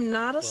I'm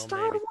not a Well, Star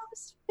maybe.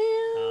 Wars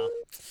Uh,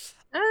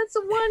 fan. That's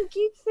the one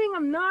geek thing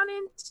I'm not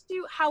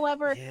into.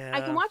 However, I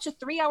can Yeah. watch a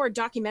 3-hour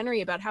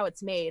documentary about how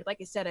it's made. Like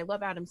I said, I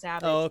love Adam Oh,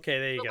 Savage. okay,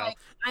 there you But go. like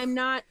I'm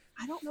not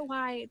I don't know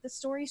why the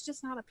story's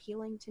just not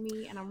appealing to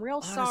me, and I'm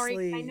real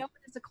sorry. I know Honestly,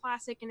 it is a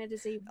classic and it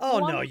is a oh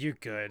no, wonderful you're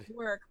good.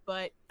 work,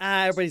 but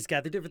Everybody's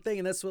got their different thing,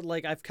 and that's what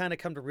like I've kind of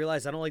come to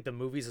realize. I don't like the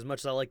movies as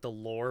much as I like the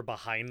lore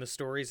behind the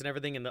stories and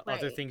everything, and the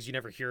other right. things you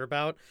never hear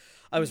about.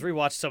 I was Mhm.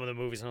 rewatched some of the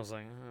movies, and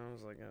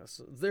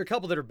so there are a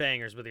couple that are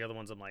bangers, but the other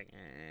ones I'm like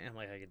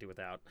I could do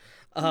without.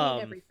 I mean, Um,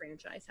 every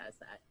franchise has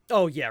that.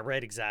 oh yeah,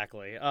 right,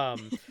 exactly.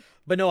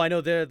 But no, I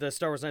know the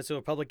Star Wars Knights of the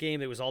Republic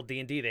game. It was all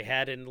D&D. They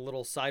had in a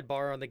little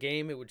sidebar on the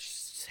game. It would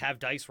have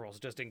dice rolls,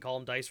 just didn't call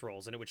them dice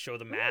rolls, and it would show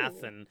the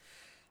math. Ooh.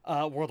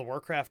 And World of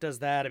Warcraft does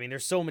that. I mean,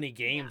 there's so many Yeah.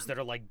 games that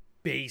are like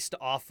based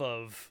off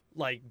of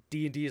like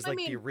D&D is I like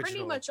the mean, pretty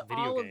original much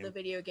video all of the game.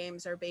 video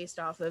games are based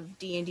off of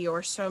D&D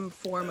or some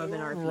form of an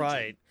RPG.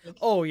 Right. Like,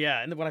 Oh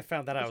yeah, and then when I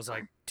found that I was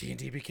like bizarre.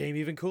 D&D became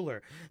even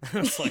cooler. I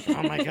was like,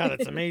 "Oh my god,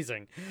 that's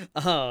amazing."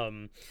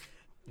 Um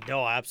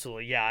no,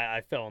 absolutely. Yeah,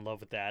 I fell in love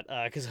with that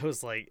cuz I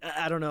was like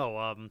I don't know.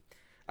 I don't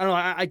know.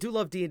 I do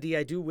love D&D.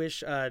 I do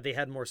wish they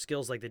had more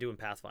skills like they do in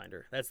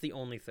Pathfinder. That's the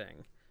only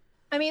thing.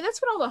 I mean, that's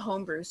what all the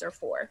homebrews are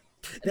for.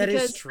 That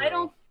is Because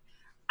true.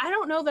 I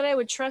don't know that I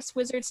would trust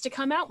Wizards to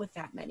come out with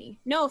that many.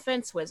 No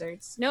offense,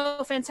 Wizards. No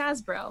offense,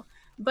 Hasbro.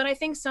 But I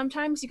think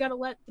sometimes you got to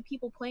let the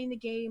people playing the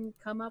game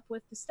come up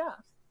with the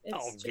stuff. Oh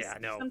It's just yeah,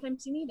 no.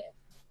 sometimes you need it.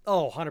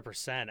 Oh,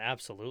 100%,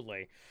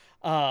 absolutely.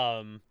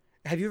 Um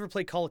have you ever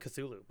played Call of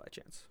Cthulhu by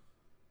chance?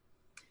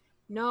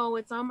 No,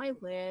 it's on my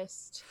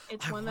list.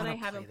 It's I one that want I to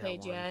play haven't that played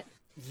one. yet.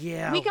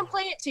 Yeah, We can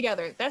play it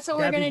together. That's what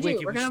we're that'd be gonna do.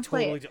 wicked. We're We gonna should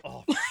play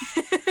totally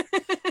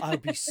it. Oh,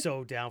 I'd be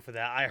so down for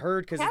that. I heard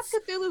I because have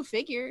it's. Cthulhu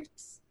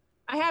figures.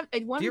 I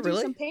want Do to you do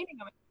some really? painting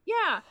of it.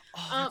 Yeah.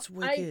 Oh, that's I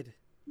wicked.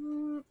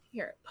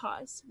 here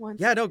pause one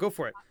Yeah, second. no, go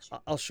for it.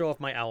 I'll show off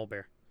my owl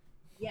bear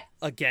Yes.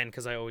 again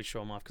because I always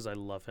show him off because I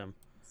love him.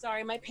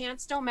 Sorry, my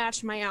pants don't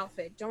match my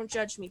outfit. Don't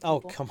judge me, Oh,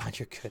 people. come on,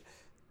 you're good. Oh,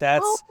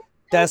 That's thank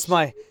that's you.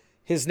 my.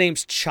 His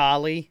name's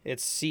Charlie.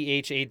 It's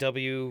Chaw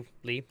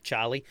Lee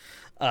Charlie.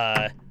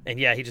 And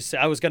yeah, he just.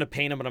 I was gonna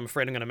paint him, but I'm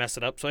afraid I'm gonna mess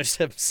it up, so I just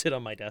have him sit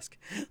on my desk.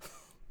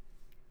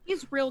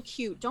 He's real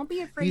cute. Don't be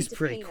He's afraid to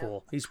pretty paint him.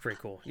 cool. He's pretty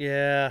cool.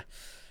 Yeah.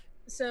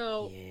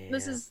 So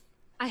this Yeah. is.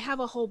 I have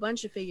a whole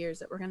bunch of figures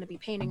that we're going to be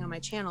painting on my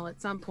channel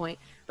at some point.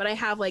 But I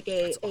have like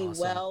That's a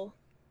awesome. well,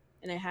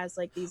 and it has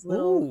like these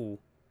little. Ooh.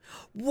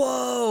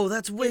 Whoa,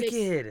 that's It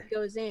wicked.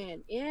 goes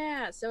in.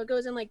 Yeah, so it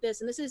goes in like this.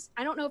 And this is.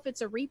 I don't know if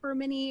it's a Reaper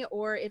Mini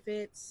or if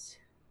it's.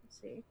 Let's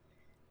see.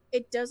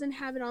 It doesn't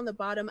have it on the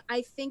bottom.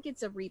 I think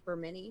it's a Reaper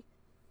Mini,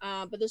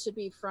 but this would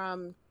be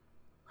from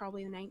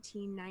probably the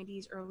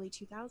 1990s, early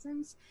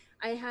 2000s.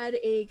 I had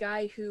a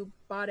guy who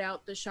bought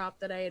out the shop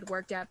that I had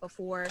worked at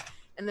before,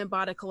 and then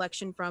bought a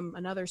collection from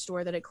another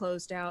store that had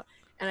closed out.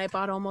 And I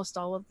bought almost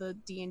all of the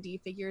D&D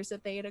figures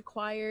that they had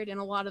acquired, and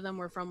a lot of them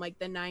were from like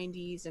the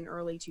 90s and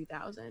early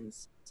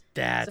 2000s.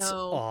 That's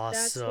So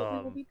that's what we will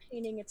awesome. be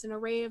painting. It's an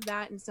array of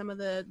that and some of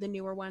the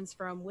newer ones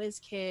from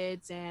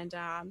WizKids and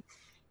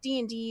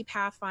D&D,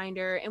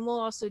 Pathfinder, and we'll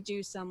also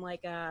do some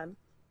like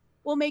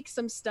we'll make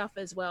some stuff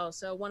as well.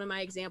 So one of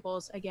my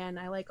examples, again,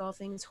 I like all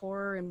things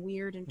horror and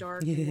weird and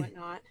dark and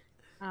whatnot.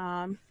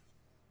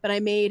 But I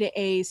made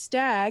a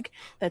stag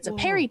that's a Whoa.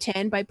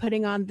 Perryton by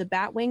putting on the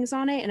bat wings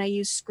on it, and I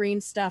used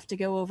screen stuff to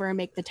go over and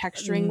make the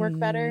texturing work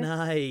better.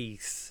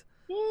 Nice.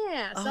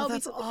 Yeah, so Oh, that'll be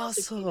that's something else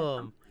to paint at some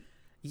awesome. point.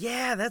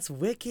 Yeah, that's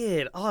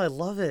wicked. Oh, I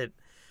love it.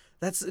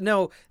 That's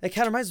no. That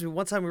kind of reminds me.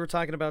 One time we were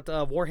talking about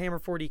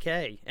Warhammer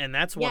 40K, and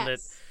that's one that.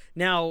 Yes.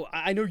 Now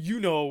I know you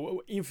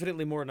know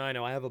infinitely more than I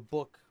know. I have a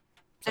book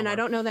And I somewhere.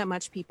 don't know that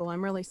much, people.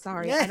 I'm really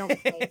sorry. I Yeah. don't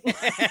play.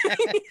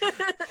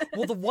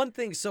 Well, the one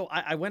thing. So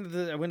I went to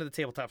the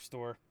tabletop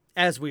store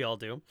as we all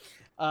do.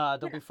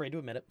 Don't be afraid to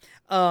admit it.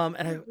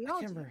 And We I all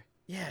can't do. remember.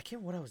 Yeah, I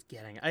can't remember what I was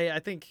getting. I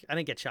think I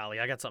didn't get Charlie.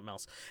 I got something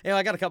else.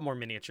 I got a couple more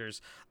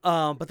miniatures.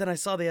 But then I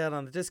saw they had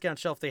on the discount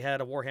shelf they had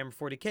a Warhammer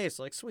 40K.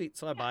 So like, sweet.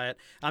 So I buy it.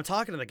 I'm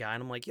talking to the guy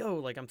and I'm like, yo,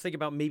 like I'm thinking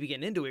about maybe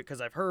getting into it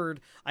because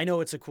I know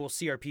it's a cool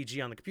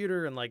CRPG on the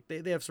computer and like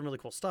they have some really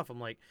cool stuff. I'm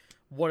like,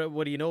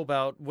 what do you know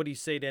about? What do you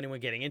say to anyone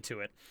getting into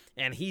it?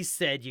 And he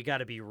said you got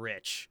to be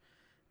rich.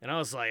 And I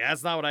was like,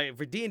 that's not what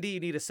for D&D you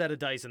need a set of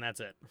dice and that's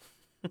it.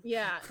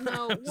 Yeah,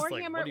 no, I'm just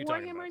like, what are you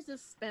talking Warhammer about? is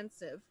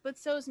expensive, but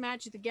so is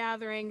Magic the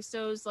Gathering,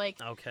 so's like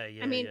Okay, I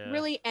yeah, mean, yeah.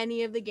 really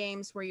any of the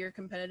games where you're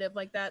competitive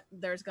like that,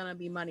 there's gonna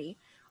be money.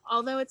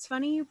 Although it's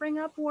funny you bring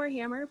up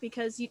Warhammer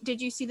because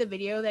did you see the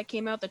video that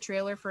came out, the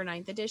trailer for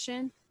Ninth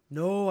Edition?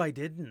 No, I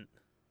didn't.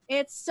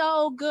 It's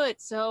so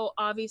good. So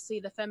obviously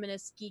the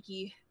feminist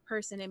geeky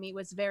person in me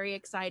was very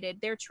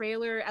excited. Their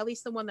trailer, at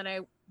least the one that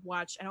I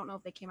watch. I don't know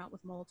if they came out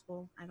with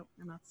multiple. I don't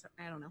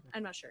know.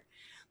 I'm not sure.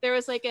 There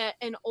was like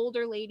an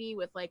older lady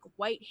with like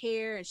white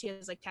hair, and she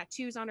has like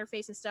tattoos on her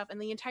face and stuff,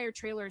 and the entire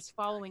trailer is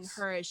following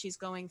her as she's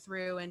going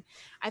through. And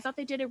I thought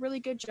they did a really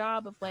good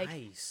job of like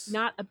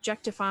not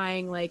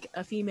objectifying like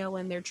a female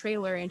in their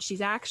trailer, and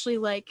she's actually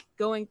like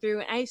going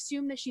through, and I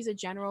assume that she's a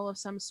general of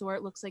some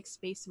sort. Looks like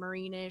Space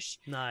Marine-ish.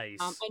 Nice.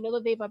 I know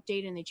that they've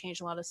updated and they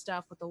changed a lot of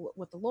stuff with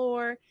the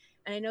lore,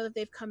 and I know that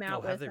they've come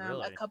out with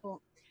really? a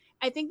couple.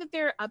 I think that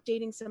they're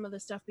updating some of the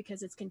stuff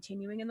because it's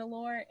continuing in the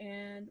lore.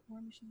 And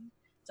War Machine.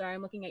 Sorry,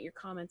 I'm looking at your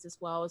comments as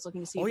well. I was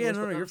looking to see if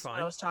you're fine.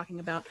 what I was talking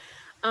about.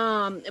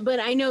 But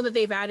I know that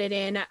they've added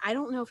in, I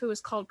don't know if it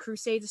was called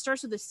Crusades. It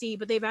starts with a C,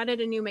 but they've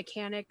added a new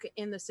mechanic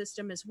in the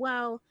system as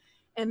well.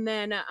 And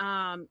then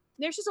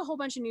there's just a whole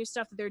bunch of new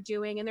stuff that they're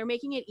doing, and they're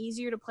making it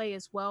easier to play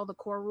as well. The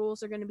core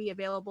rules are going to be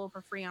available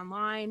for free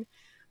online.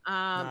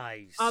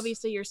 Nice.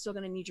 Obviously, you're still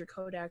going to need your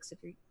codex if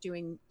you're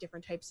doing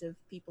different types of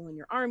people in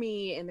your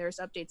army, and there's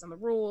updates on the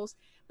rules.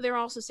 But they're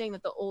also saying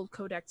that the old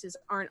codexes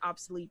aren't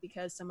obsolete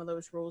because some of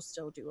those rules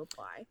still do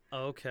apply.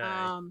 Okay.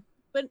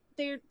 But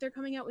they're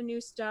coming out with new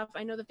stuff.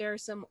 I know that there are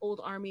some old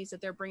armies that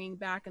they're bringing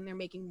back and they're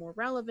making more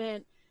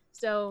relevant.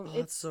 So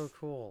that's so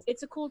cool.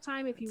 It's a cool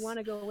time if you want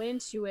to go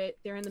into it.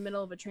 They're in the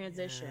middle of a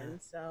transition,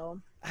 but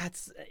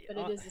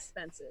it is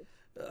expensive.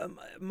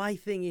 My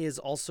thing is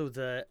also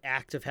the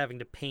act of having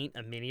to paint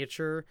a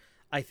miniature,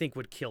 I think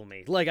would kill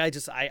me. Like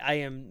I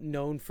am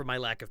known for my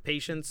lack of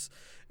patience,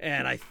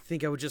 and I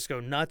think I would just go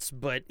nuts.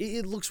 But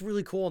it looks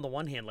really cool on the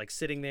one hand, like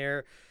sitting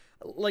there.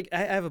 Like I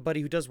have a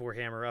buddy who does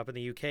Warhammer up in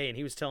the UK, and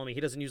he was telling me he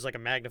doesn't use like a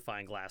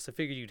magnifying glass. I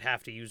figured you'd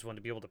have to use one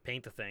to be able to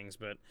paint the things,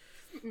 but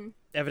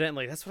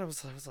evidently that's what I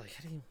was like.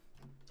 How do you?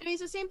 I mean,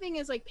 it's the same thing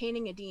as like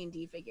painting a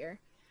D&D figure.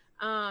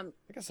 I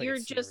guess you're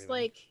just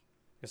like.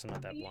 I guess I'm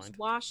not that blind. Use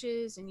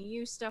washes and you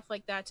use stuff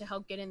like that to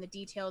help get in the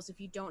details if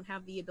you don't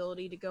have the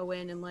ability to go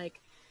in and like,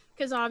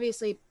 because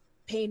obviously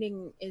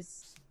painting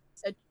is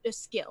a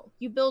skill.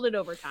 You build it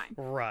over time.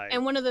 Right.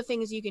 And one of the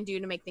things you can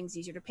do to make things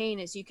easier to paint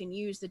is you can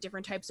use the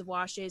different types of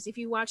washes. If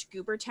you watch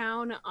Goober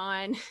Town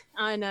on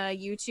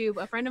YouTube,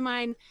 a friend of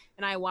mine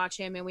and I watch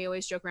him, and we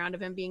always joke around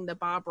of him being the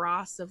Bob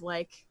Ross of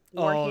like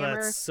Warhammer. Oh,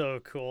 that's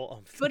so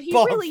cool. But he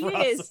really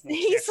is. He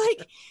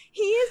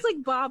is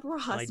like Bob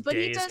Ross. But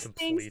he does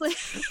things like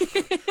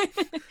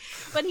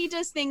but he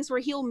does things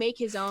where he'll make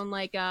his own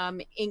like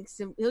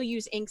inks, and he'll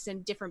use inks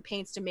and different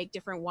paints to make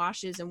different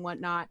washes and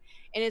whatnot.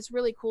 And it's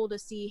really cool to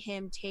see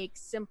him take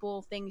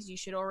simple things you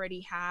should already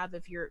have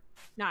that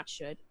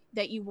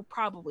you will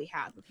probably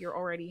have if you're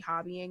already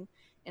hobbying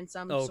in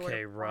some sort of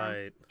form.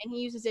 Right. And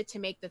he uses it to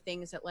make the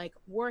things that like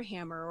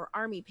Warhammer or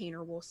Army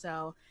Painter will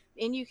sell.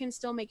 And you can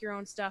still make your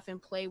own stuff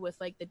and play with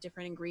like the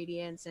different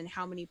ingredients and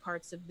how many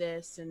parts of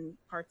this and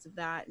parts of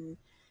that. And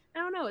I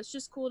don't know, it's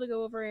just cool to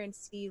go over and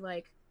see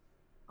like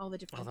all the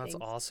different things. Oh,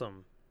 that's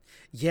awesome.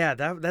 Yeah,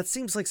 that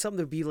seems like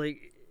something to be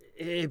like,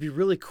 it'd be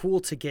really cool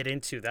to get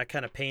into, that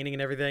kind of painting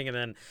and everything. And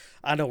then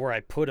I don't know where I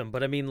put them,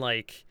 but I mean,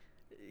 like,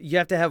 you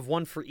have to have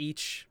one for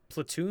each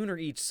platoon or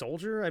each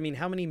soldier. I mean,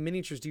 how many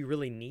miniatures do you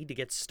really need to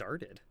get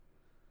started?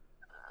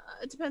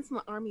 It depends on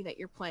the army that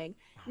you're playing.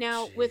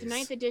 Now, with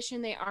 9th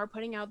edition, they are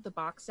putting out the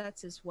box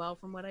sets as well,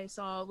 from what I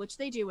saw, which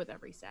they do with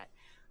every set.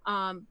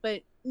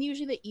 But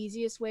usually the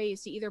easiest way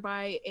is to either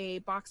buy a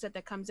box set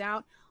that comes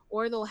out,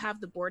 or they'll have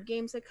the board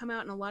games that come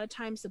out. And a lot of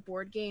times the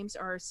board games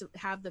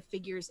have the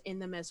figures in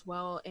them as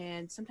well.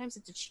 And sometimes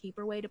it's a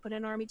cheaper way to put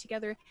an army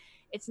together.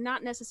 It's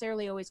not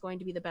necessarily always going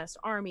to be the best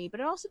army, but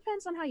it also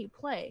depends on how you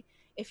play.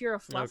 If you're a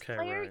fluff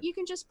player, you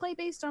can just play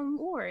based on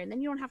lore, and then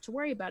you don't have to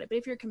worry about it. But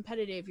if you're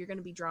competitive, you're going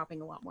to be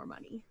dropping a lot more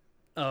money.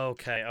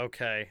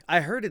 Okay.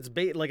 I heard it's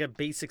like a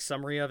basic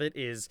summary of it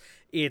is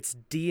it's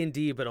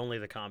D&D, but only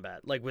the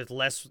combat, like with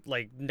less,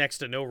 like next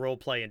to no role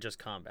play and just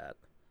combat.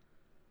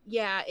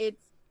 Yeah,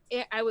 it's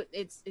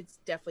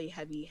definitely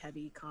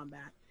heavy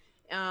combat.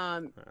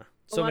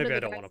 So maybe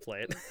I don't want to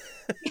play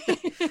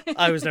it.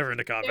 I was never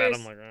into combat.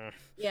 I'm like,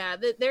 yeah,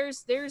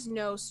 there's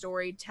no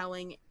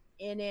storytelling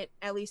in it,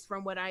 at least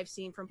from what I've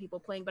seen from people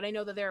playing. But I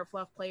know that there are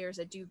fluff players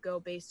that do go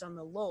based on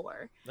the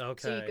lore.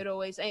 Okay. So you could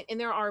always, and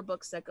there are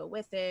books that go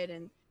with it,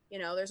 and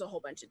there's a whole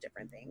bunch of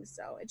different things.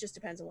 So it just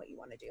depends on what you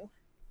want to do.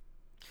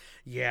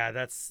 Yeah,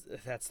 that's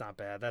not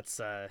bad.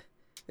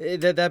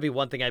 That'd be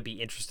one thing I'd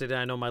be interested in.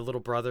 I know my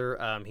little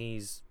brother,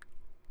 he's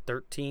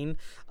 13.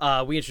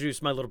 We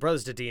introduced my little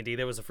brothers to D&D.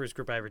 That was the first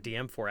group I ever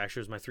DM'd for.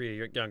 Actually, it was my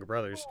 3 younger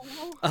brothers.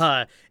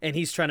 And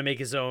he's trying to make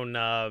his own,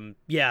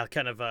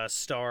 kind of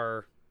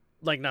Star,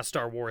 like not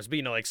Star Wars, but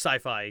like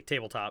sci-fi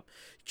tabletop.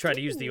 Try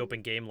to use the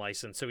open game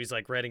license. So he's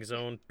like writing his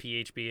own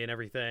PHB and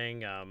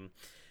everything.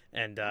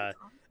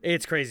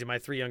 It's crazy. My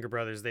 3 younger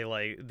brothers,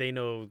 they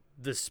know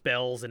the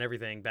spells and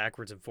everything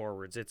backwards and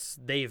forwards.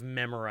 They've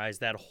memorized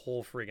that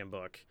whole friggin'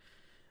 book.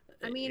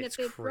 I mean, if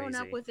they've grown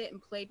up with it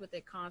and played with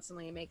it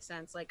constantly, it makes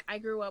sense. Like, I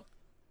grew up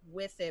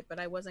with it, but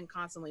I wasn't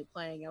constantly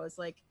playing. I was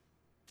like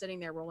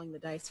sitting there rolling the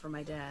dice for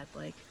my dad.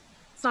 Like,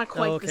 it's not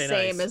quite the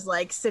same as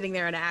like sitting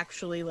there and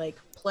actually like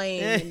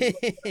playing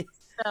and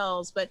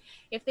spells. But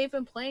if they've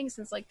been playing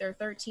since like they're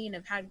 13,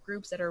 have had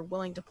groups that are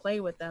willing to play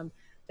with them,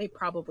 they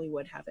probably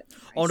would have it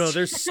memorized. Oh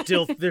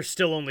no, they're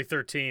still only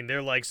 13.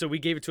 They're like, so we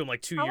gave it to them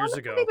like 2 years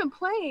ago. How long have they been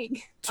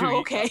playing?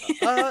 Okay.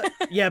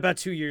 Yeah, about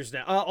 2 years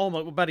now.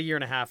 Almost about a year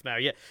and a half now.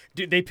 Yeah,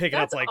 dude, they pick it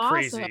up like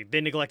crazy.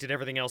 They neglected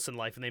everything else in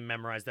life and they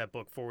memorized that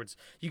book forwards.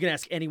 You can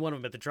ask any one of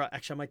them at the drop.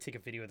 Actually, I might take a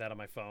video of that on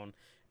my phone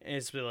and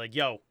it's be like,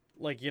 yo,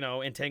 like, you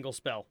know, entangle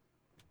spell.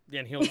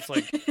 And he'll just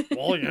like,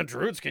 well, yeah,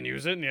 druids can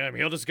use it. And yeah,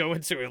 he'll just go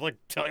into it, like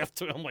tell you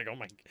to. I'm like, oh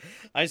my,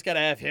 I just gotta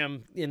have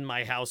him in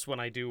my house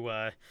when I do,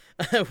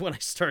 when I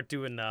start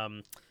doing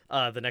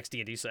the next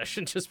D&D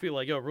session. Just be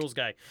like, yo, rules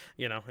guy,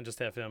 you know, and just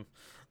have him,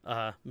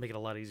 make it a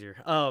lot easier.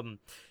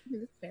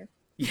 That's fair.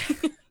 Yeah.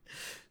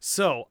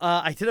 So,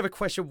 I did have a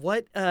question.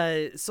 What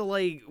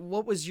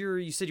was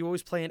you said you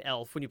always play an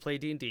elf when you play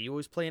D&D. You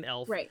always play an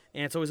elf, right?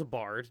 And it's always a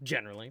bard,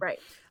 generally, right?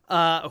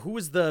 Who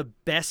was the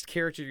best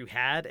character you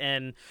had?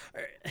 And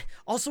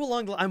also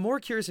I'm more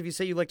curious if you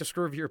say you like to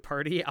screw over your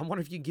party. I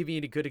wonder if you can give me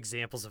any good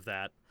examples of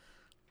that.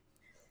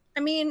 I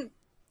mean,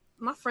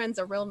 my friends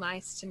are real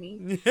nice to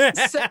me.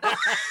 So,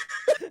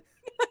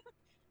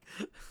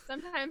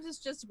 sometimes it's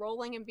just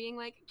rolling and being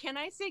like, can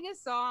I sing a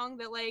song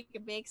that like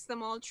makes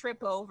them all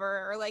trip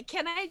over? Or like,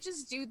 can I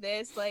just do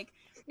this? Like,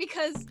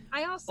 because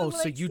I also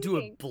so you do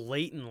it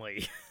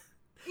blatantly.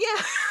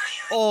 Yeah.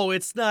 Oh,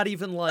 it's not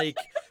even like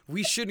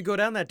we shouldn't go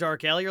down that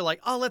dark alley. You're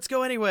like, oh, let's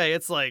go anyway.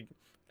 It's like,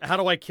 how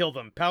do I kill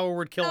them? Power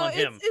word kill on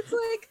him. It's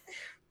like,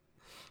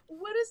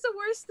 what is the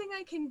worst thing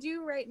I can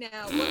do right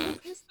now? What will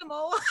piss them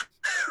all off?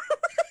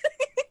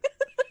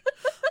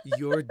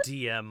 Your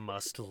DM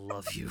must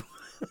love you.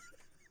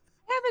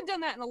 I haven't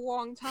done that in a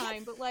long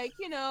time, but like,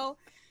 you know,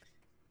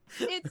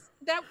 it's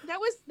that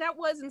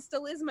was and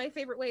still is my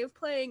favorite way of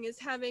playing, is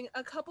having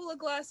a couple of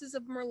glasses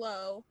of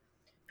Merlot,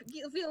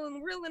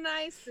 feeling really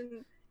nice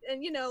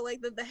and you know,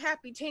 like the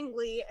happy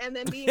tingly, and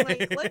then being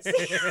like, let's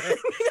see.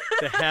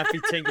 The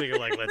happy tingly, you're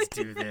like, let's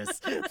do this.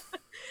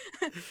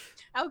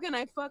 How can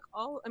I fuck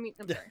all? I mean,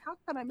 I'm sorry. How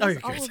can I mess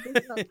all of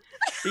this up?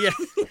 Yeah.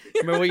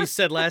 Remember what you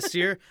said last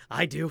year?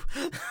 I do.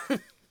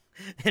 And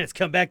it's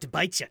come back to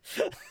bite you.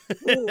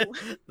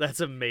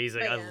 That's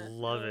amazing. Yeah, I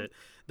love it.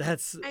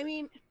 I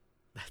mean,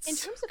 in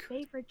terms of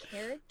favorite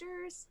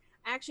characters,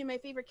 actually, my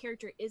favorite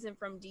character isn't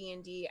from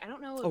D&D. I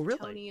don't know if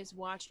Tony is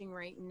watching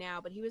right now,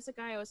 but he was the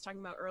guy I was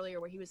talking about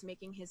earlier where he was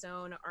making his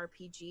own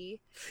RPG.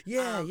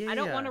 Yeah, I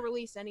don't want to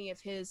release any of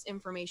his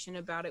information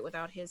about it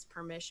without his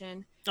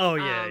permission. Oh,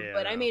 yeah,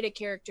 But I made a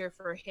character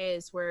for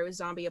his where it was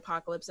zombie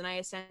apocalypse, and I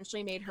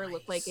essentially made her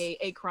look like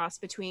a cross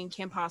between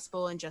Kim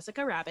Possible and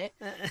Jessica Rabbit.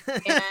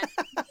 And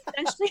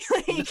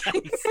essentially,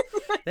 like...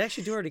 They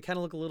actually do already kind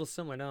of look a little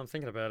similar now I'm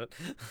thinking about it.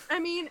 I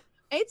mean...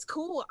 It's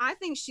cool. I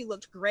think she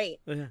looked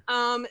great.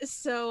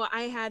 So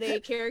I had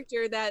a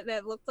character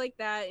that looked like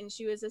that, and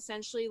she was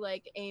essentially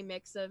like a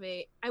mix of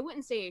I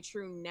wouldn't say a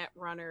true net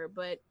runner,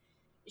 but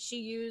she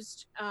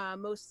used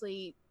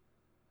mostly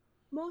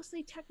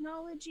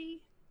technology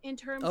in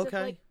terms of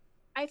like,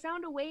 I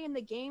found a way in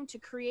the game to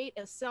create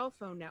a cell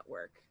phone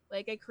network.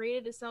 Like I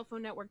created a cell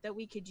phone network that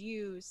we could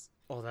use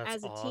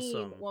as a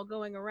team while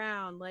going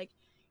around. Like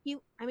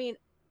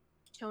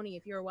Tony,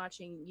 if you're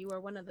watching, you are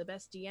one of the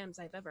best DMs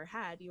I've ever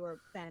had. You are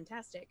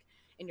fantastic,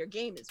 and your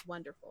game is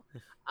wonderful.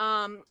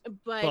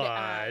 But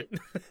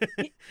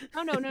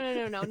oh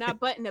no,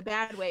 not but in a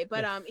bad way.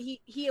 But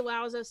he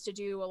allows us to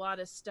do a lot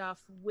of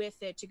stuff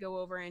with it to go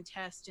over and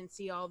test and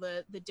see all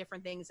the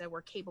different things that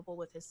we're capable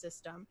with his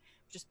system,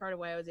 which is part of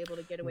why I was able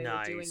to get away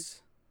with doing.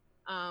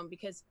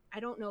 Because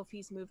I don't know if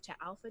he's moved to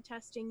alpha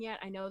testing yet.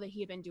 I know that he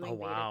had been doing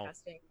beta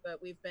testing,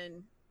 but we've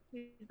been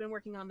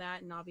working on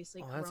that, and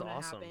obviously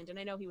Corona happened, and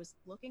I know he was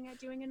looking at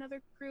doing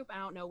another group. I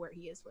don't know where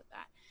he is with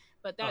that,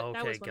 but that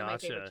was one of my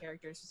favorite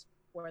characters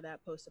for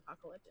that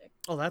post-apocalyptic.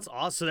 Oh, that's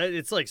awesome.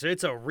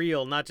 It's a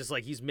real, not just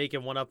like he's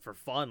making one up for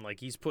fun, like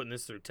he's putting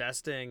this through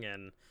testing,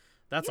 and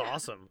that's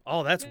awesome.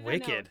 Oh, that's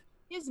wicked.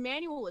 No. His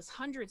manual is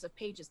hundreds of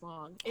pages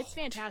long. It's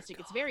fantastic.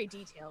 It's very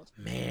detailed.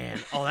 Man,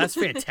 that's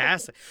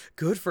fantastic.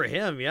 Good for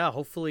him. Yeah,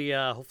 hopefully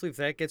if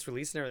that gets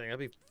released and everything,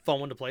 that'd be a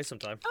fun one to play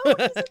sometime. Oh,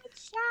 he's in the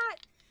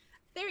chat.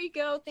 There you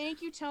go.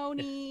 Thank you,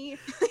 Tony.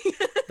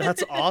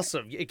 That's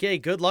awesome. Okay,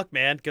 good luck,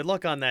 man. Good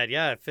luck on that.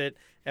 Yeah,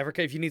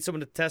 if you need someone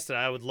to test it,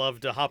 I would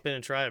love to hop in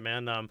and try it,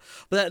 man.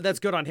 But that's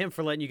good on him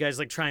for letting you guys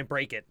like try and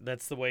break it.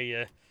 That's the way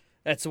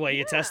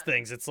you test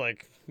things. It's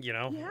like, you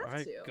know, all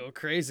right, go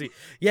crazy.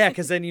 Yeah,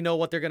 because then you know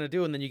what they're gonna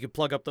do, and then you can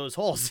plug up those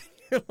holes.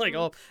 You're like,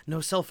 oh,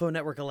 no cell phone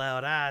network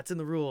allowed. It's in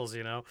the rules,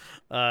 you know.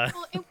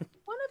 Well,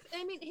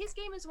 his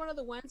game is one of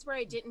the ones where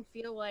I didn't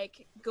feel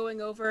like going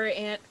over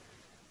and.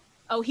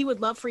 Oh, he would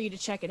love for you to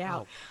check it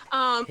out.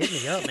 Hit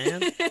me up,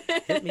 man.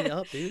 Hit me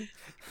up, dude.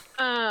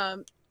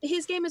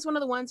 His game is one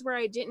of the ones where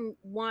I didn't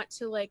want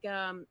to I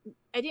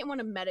didn't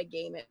want to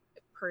metagame it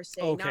per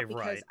se. Not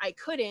because I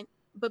couldn't,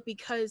 but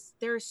because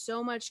there's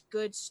so much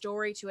good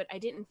story to it. I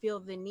didn't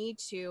feel the need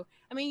to.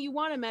 I mean, you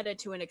want to meta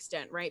to an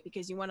extent, right?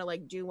 Because you want to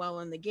like do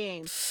well in the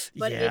game.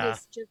 But it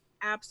is just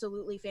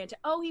absolutely fantastic.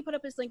 Oh, he put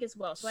up his link as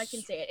well, so I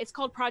can say it. It's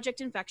called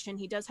Project Infection.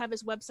 He does have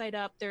his website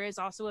up. There is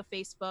also a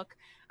Facebook.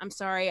 I'm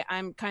sorry,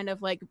 I'm kind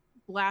of like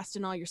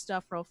blasting all your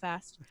stuff real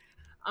fast.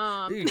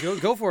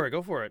 Dude, go for it.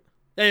 Go for it.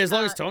 Hey, as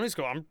long as Tony's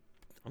cool,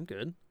 I'm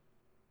good.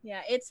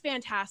 Yeah, it's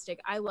fantastic.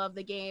 I love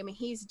the game.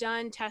 He's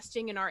done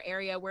testing in our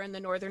area. We're in the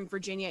Northern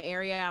Virginia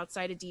area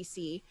outside of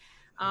DC.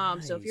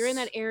 So if you're in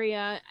that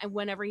area, and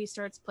whenever he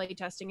starts play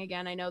testing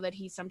again, I know that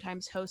he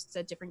sometimes hosts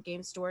at different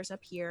game stores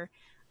up here.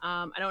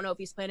 I don't know if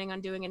he's planning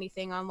on doing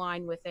anything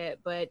online with it,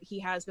 but he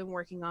has been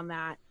working on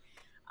that.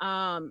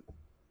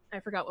 I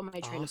forgot what my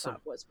train of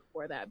thought was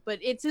before that, but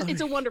it's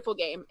a wonderful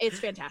game. It's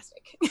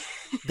fantastic.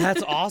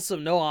 That's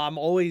awesome. No, I'm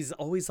always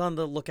on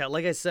the lookout.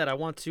 Like I said, I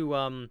want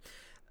to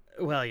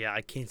well, yeah,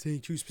 I can't say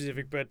too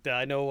specific, but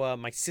I know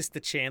my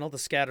sister channel, the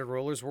Scattered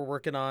Rollers, we're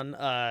working on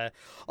a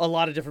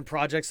lot of different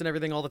projects and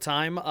everything all the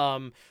time.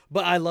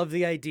 But I love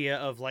the idea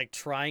of like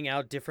trying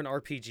out different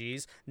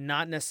RPGs,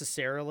 not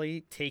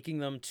necessarily taking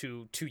them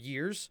to 2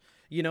 years,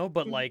 you know,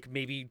 but like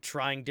maybe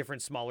trying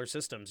different smaller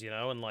systems, you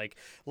know, and like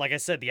I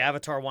said, the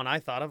Avatar one I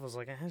thought of was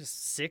like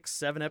just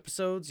 6-7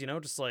 episodes, you know,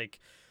 just like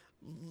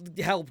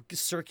help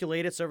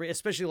circulate it, so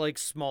especially like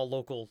small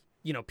local,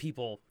 you know,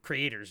 people,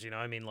 creators, you know,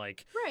 I mean,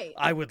 like, right.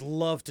 I would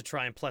love to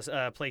try and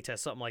play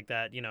test something like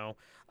that, you know.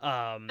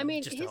 I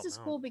mean, his is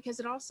cool because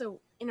it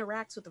also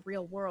interacts with the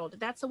real world.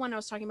 That's the one I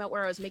was talking about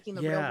where I was making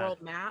the real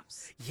world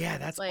maps. Yeah,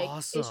 that's like,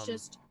 awesome. It's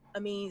just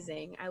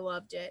amazing. I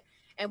loved it.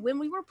 And when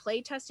we were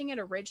play testing it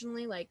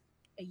originally, like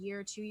a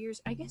year, 2 years,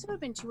 I guess it would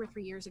have been 2 or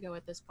 3 years ago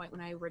at this point when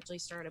I originally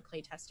started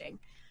play testing.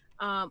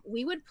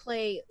 We would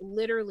play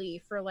literally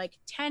for like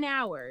 10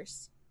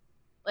 hours,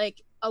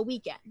 like a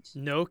weekend.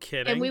 No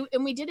kidding.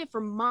 And we did it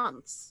for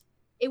months.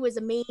 It was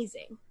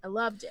amazing. I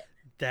loved it.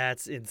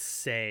 That's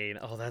insane.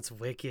 Oh, that's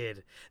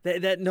wicked.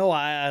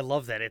 I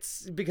love that.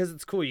 It's because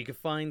it's cool. You can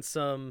find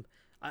some,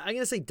 I'm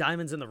gonna say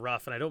diamonds in the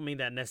rough, and I don't mean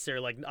that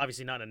necessarily, like,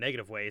 obviously not in a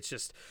negative way. It's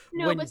just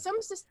but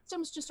some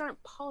systems just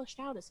aren't polished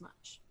out as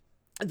much.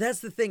 That's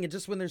the thing. And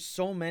just when there's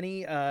so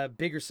many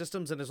bigger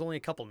systems and there's only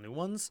a couple new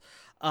ones,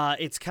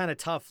 it's kind of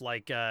tough.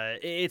 Like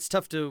it's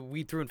tough to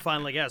weed through and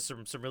find, like,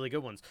 some really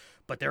good ones.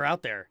 But they're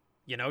out there,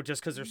 you know.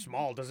 Just because they're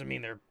small doesn't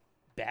mean they're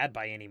bad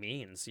by any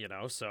means, you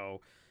know.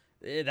 So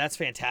that's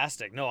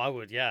fantastic. No, I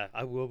would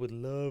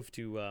love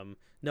to.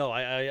 No,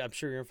 I'm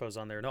sure your info's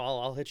on there. No,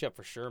 I'll hit you up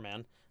for sure,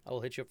 man. I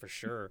will hit you up for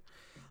sure.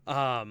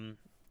 Are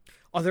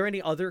there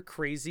any other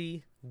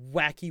crazy,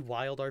 wacky,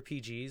 wild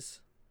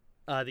RPGs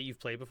that you've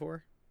played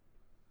before?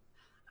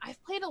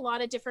 I've played a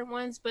lot of different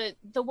ones, but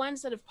the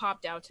ones that have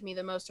popped out to me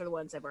the most are the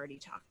ones I've already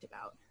talked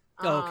about.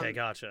 Okay,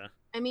 gotcha.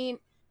 I mean,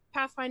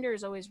 Pathfinder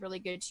is always really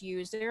good to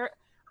use.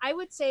 I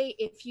would say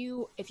if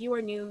you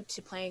are new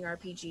to playing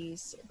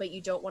RPGs, but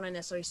you don't want to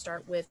necessarily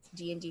start with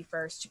D&D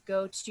first,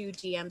 go to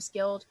DM's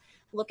Guild,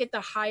 look at the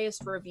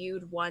highest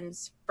reviewed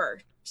ones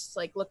first.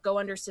 Like, go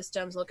under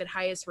systems, look at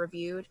highest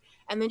reviewed,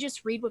 and then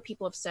just read what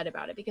people have said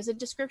about it, because a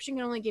description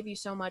can only give you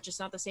so much. It's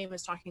not the same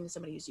as talking to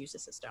somebody who's used the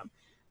system.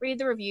 Read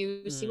the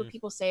reviews, see what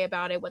people say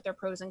about it, what their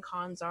pros and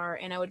cons are,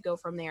 and I would go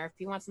from there. If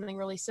you want something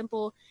really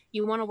simple,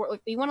 you want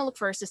to look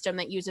for a system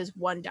that uses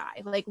one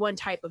die, like one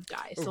type of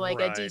die. So like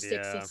a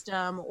D6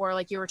 system, or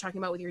like you were talking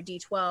about with your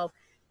D12,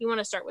 you want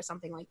to start with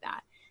something like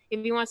that.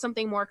 If you want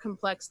something more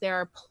complex, there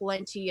are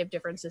plenty of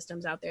different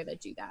systems out there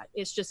that do that.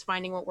 It's just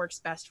finding what works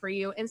best for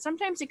you. And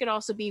sometimes it could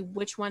also be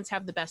which ones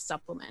have the best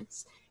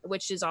supplements,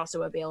 which is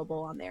also available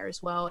on there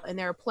as well. And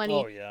there are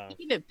plenty,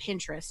 even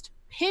Pinterest.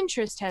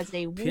 Pinterest has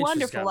a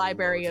wonderful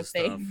library of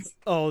things.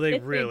 Oh, they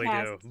really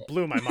do.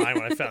 Blew my mind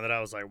when I found that. I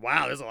was like,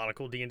 wow, there's a lot of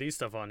cool D&D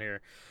stuff on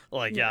here.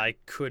 Like, yeah, I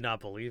could not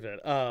believe it.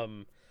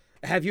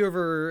 Have you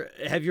ever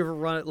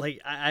run,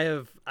 like,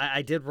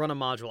 I did run a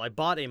module. I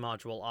bought a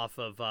module off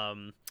of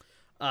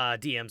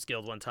DM's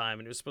Guild one time,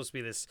 and it was supposed to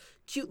be this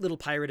cute little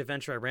pirate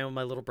adventure I ran with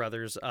my little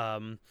brothers.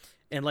 And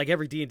like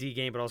every D&D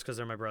game, but also because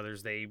they're my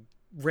brothers, they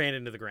ran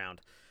into the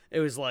ground.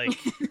 It was like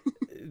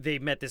they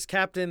met this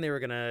captain. They were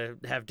going to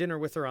have dinner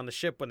with her on the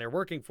ship when they're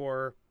working for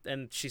her.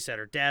 And she said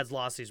her dad's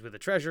lost. He's with the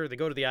treasure. They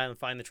go to the island,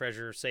 find the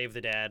treasure, save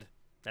the dad.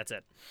 That's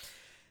it.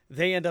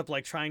 They end up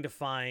like trying to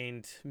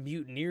find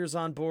mutineers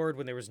on board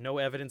when there was no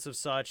evidence of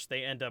such.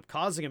 They end up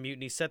causing a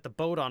mutiny, set the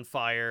boat on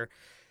fire.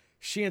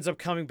 She ends up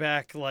coming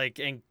back like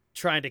and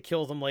trying to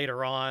kill them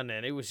later on,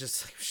 and it was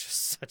just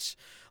such,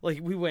 like,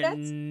 we went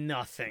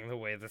nothing the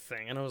way of the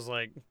thing, and I was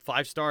like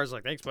 5 stars,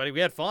 like, thanks buddy, we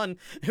had fun,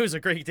 it was a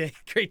great day,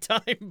 great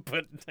time,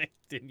 but I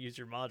didn't use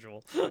your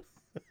module.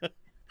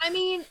 I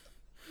mean,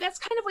 that's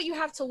kind of what you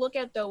have to look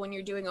at though when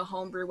you're doing a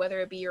homebrew, whether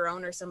it be your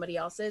own or somebody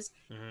else's.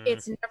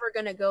 It's never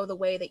going to go the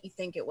way that you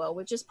think it will,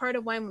 which is part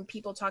of why when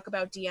people talk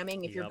about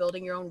DMing, if you're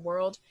building your own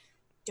world,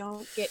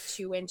 don't get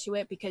too into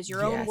it, because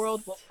your own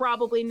world will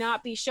probably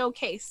not be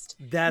showcased.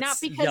 Not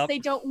because they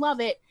don't love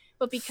it,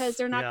 but because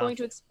they're not Yeah. going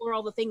to explore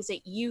all the things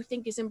that you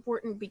think is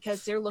important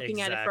because they're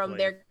looking at it from Exactly.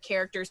 their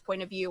character's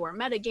point of view, or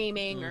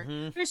metagaming, or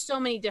Mhm. there's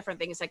so many different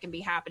things that can be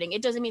happening.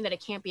 It doesn't mean that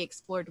it can't be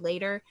explored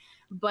later,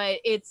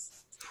 but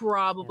it's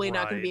probably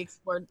not going to be Right.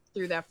 explored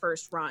through that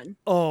first run. So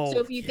Oh,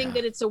 if you think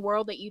yeah. that it's a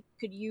world that you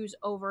could use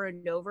over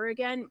and over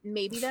again,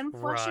 maybe then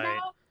flesh it Right.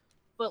 out,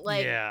 but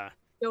like Yeah.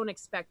 don't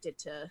expect it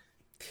to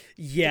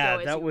Yeah, go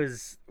as that you.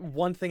 was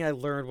one thing I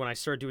learned when I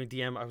started doing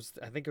DM.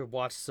 I think I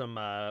watched some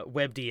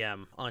web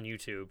DM on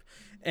YouTube,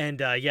 and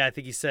yeah, I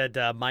think he said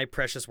 "My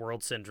Precious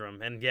World" syndrome,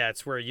 and yeah,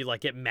 it's where you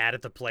like get mad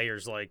at the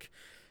players, like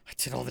I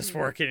did all this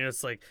work, and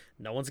it's like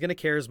no one's gonna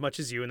care as much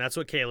as you, and that's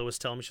what Kayla was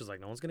telling me. She was like,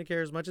 no one's gonna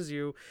care as much as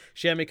you.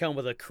 She had me come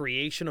with a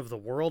creation of the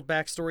world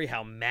backstory,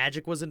 how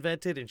magic was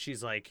invented, and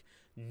she's like,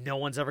 no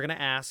one's ever gonna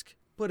ask.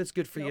 But it's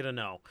good for you to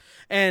know.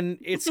 And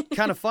it's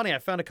kind of funny. I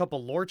found a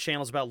couple lore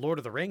channels about Lord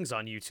of the Rings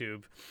on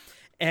YouTube.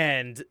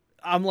 And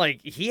I'm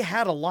like, he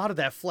had a lot of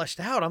that fleshed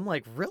out. I'm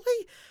like,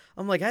 really?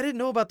 I'm like, I didn't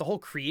know about the whole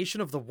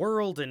creation of the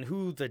world and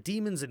who the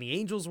demons and the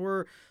angels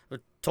were.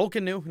 But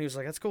Tolkien knew. And he was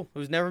like, that's cool. It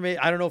was never made.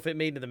 I don't know if it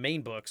made into the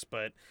main books,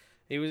 but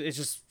it's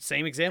just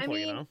same example, I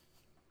mean, you know?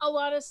 a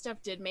lot of stuff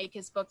did make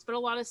his books, but a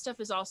lot of stuff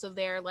is also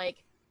there.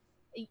 Like,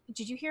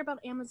 did you hear about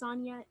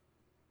Amazon yet?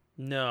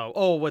 No.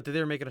 Oh, what? They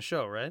were making a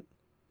show, right?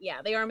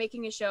 Yeah, they are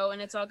making a show,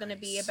 and it's all going to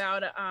be Nice.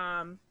 about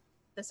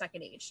the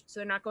second age. So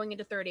they're not going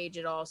into third age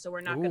at all. So we're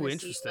not Ooh, going to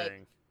see interesting.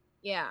 like,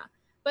 yeah.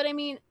 But I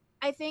mean,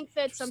 I think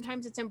that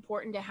sometimes it's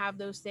important to have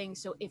those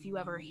things. So if you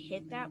ever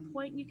hit that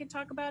point, you can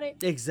talk about it.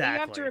 But Exactly. you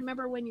have to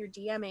remember when you're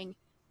DMing,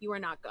 you are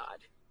not God.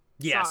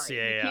 Yes. Sorry,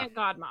 Yeah. you Yeah. can't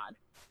God mod.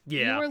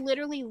 Yeah. You are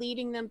literally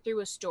leading them through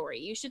a story.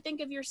 You should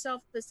think of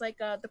yourself as like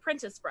the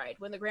Princess Bride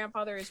when the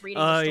grandfather is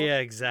reading the Oh, story. yeah.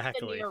 The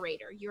Exactly.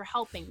 narrator, you're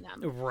helping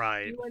them.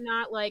 Right. You are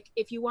not like,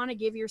 if you want to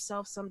give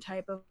yourself some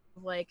type of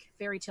like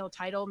fairy tale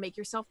title, make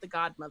yourself the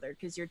godmother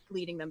because you're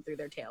leading them through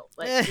their tale.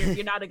 Like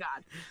you're not a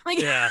god. Like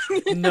yeah,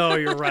 no,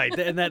 you're right,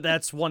 and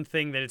that's one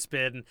thing that it's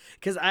been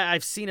because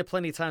I've seen it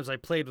plenty of times. I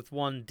played with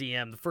one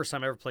DM the first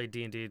time I ever played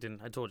D&D.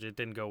 Didn't I told you it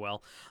didn't go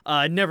well.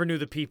 I never knew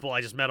the people.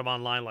 I just met them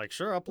online. Like,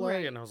 sure, I'll play,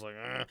 Right. and I was like,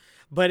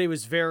 but it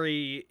was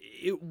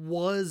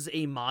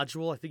a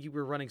module. I think you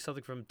were running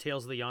something from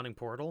Tales of the Yawning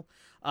Portal,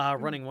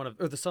 running one of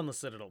or the Sunless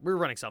Citadel. We were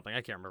running something. I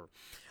can't remember.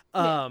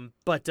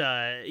 But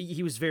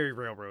he was very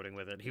railroading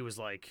with it. He was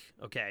like,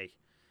 okay,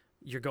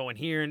 you're going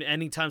here, and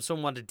anytime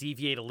someone wanted to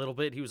deviate a little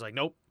bit, he was like,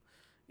 nope.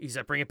 He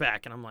said, bring it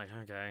back. And I'm like,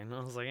 okay. And I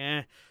was like,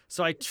 eh.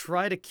 So I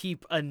try to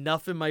keep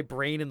enough in my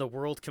brain in the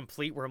world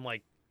complete where I'm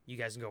like, you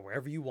guys can go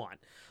wherever you want.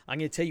 I'm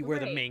going to tell you where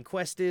the main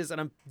quest is, and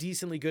I'm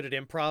decently good at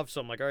improv.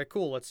 So I'm like, all right,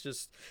 cool. Let's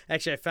just...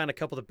 Actually, I found a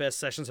couple of the best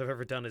sessions I've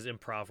ever done is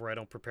improv where I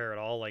don't prepare at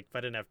all. Like, if I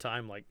didn't have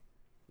time, like,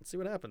 let's see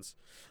what happens.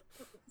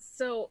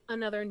 So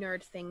another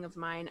nerd thing of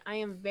mine, I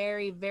am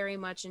very, very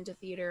much into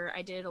theater.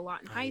 I did a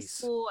lot in high Nice.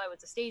 school. I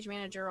was a stage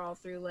manager all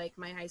through like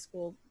my high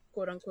school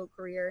quote unquote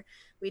career.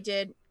 We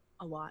did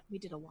a lot. We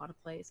did a lot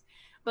of plays.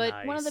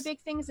 But one of the Nice. big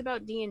things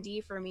about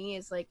D&D for me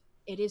is like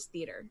it is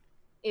theater.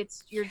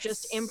 You're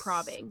just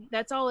improving.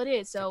 That's all it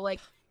is. So like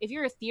if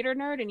you're a theater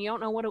nerd and you don't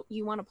know what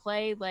you want to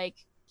play like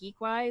geek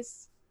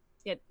wise,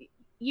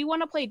 you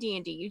want to play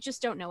D&D. You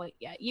just don't know it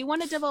yet. You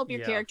want to develop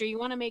your character. You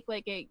want to make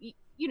like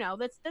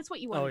that's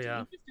what you want to do.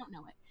 You just don't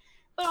know it.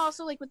 But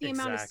also like with the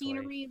amount of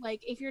scenery,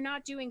 like if you're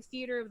not doing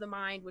theater of the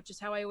mind, which is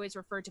how I always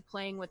refer to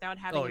playing without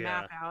having a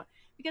map out,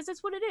 because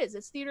that's what it is.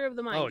 It's theater of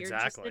the mind. You're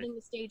just setting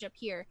the stage up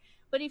here.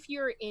 But if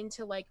you're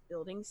into like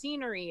building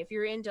scenery, if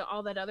you're into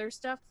all that other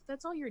stuff,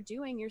 that's all you're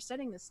doing. You're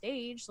setting the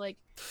stage. Like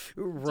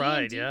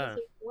right, D&D yeah. is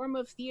a form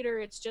of theater.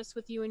 It's just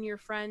with you and your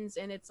friends,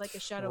 and it's like a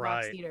shadow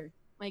box theater.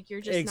 Like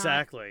you're just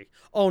exactly.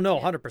 Oh no,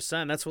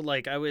 100%. That's what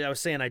like I was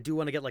saying. I do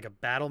want to get like a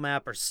battle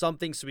map or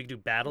something so we can do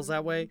battles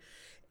that way.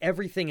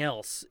 Everything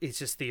else is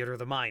just theater of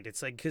the mind.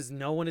 It's like because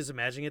no one is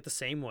imagining it the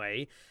same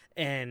way.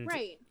 And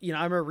you know,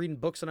 I remember reading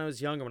books when I was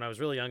young, and when I was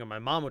really young, and my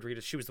mom would read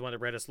it. She was the one that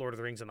read us Lord of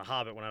the Rings and The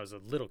Hobbit when I was a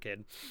little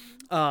kid.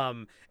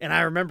 And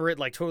I remember it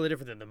like totally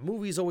different than the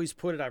movies always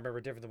put it. I remember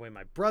it different than the way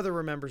my brother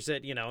remembers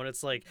it, you know, and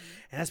it's like,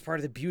 and that's part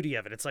of the beauty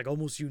of it. It's like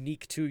almost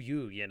unique to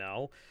you, you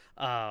know.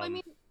 I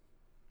mean,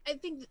 I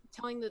think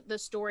telling the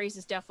stories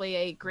is definitely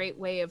a great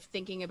way of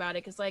thinking about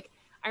it. Because like,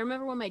 I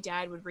remember when my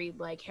dad would read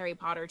like Harry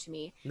Potter to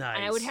me, and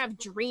I would have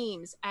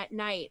dreams at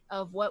night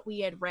of what we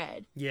had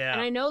read. Yeah.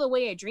 And I know the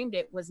way I dreamed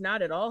it was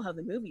not at all how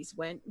the movies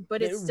went,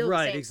 but it's still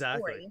the same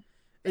story.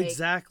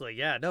 Exactly.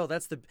 Yeah. No,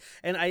 that's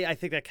and I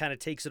think that kind of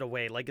takes it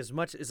away. Like as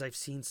much as I've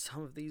seen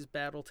some of these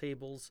battle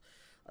tables,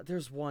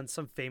 there's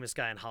some famous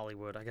guy in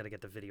Hollywood. I got to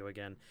get the video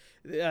again.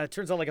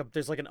 Turns out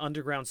there's like an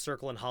underground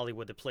circle in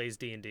Hollywood that plays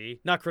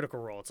D&D. Not Critical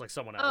Role. It's like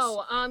someone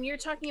else. Oh, you're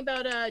talking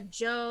about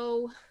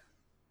Joe.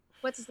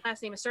 What's his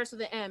last name? It starts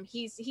with an M.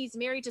 He's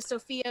married to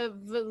Sophia.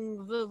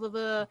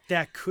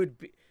 That could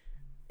be.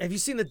 Have you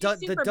seen the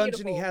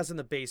dungeon he has in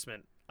the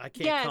basement? I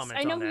can't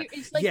comment on that.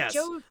 It's like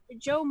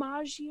Joe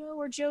Maggio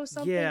or Joe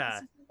something. Yeah.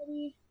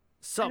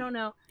 I don't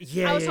know.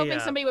 Yeah, I was hoping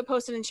somebody would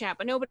post it in chat,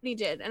 but nobody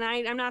did, and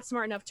I'm not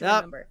smart enough to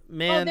remember.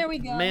 Man, there we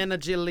go.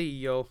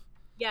 Managilio.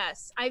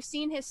 Yes, I've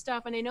seen his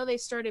stuff, and I know they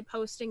started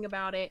posting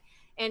about it.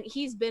 And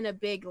he's been a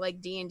big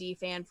like D&D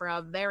fan for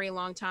a very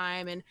long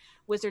time. And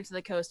Wizards of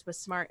the Coast was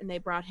smart, and they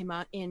brought him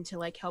out in to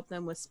like help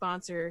them with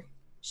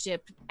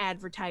sponsorship,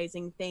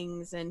 advertising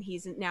things. And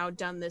he's now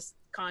done this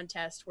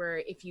contest where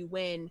if you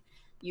win,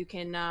 you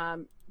can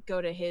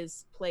go to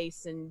his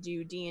place and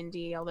do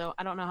D&D. Although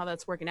I don't know how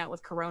that's working out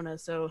with Corona,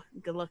 so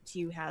good luck to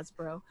you,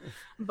 Hasbro.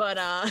 But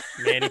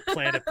Man, he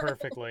planned it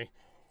perfectly.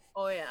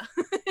 oh yeah.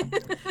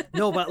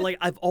 No, but like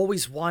I've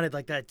always wanted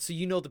like that. So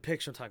you know the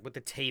picture I'm talking with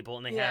the table,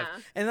 and they have,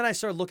 and then I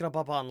started looking up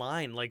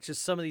online, like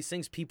just some of these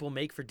things people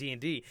make for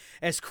D&D.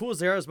 As cool as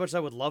they are, as much as I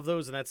would love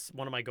those, and that's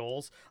one of my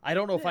goals. I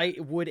don't know if I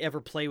would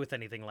ever play with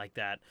anything like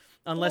that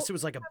unless it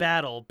was like a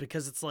battle,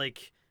 because it's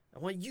like I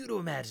want you to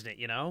imagine it,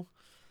 you know?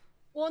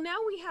 Well, now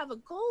we have a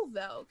goal,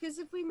 though, because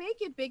if we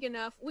make it big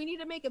enough, we need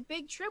to make a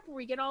big trip where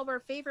we get all of our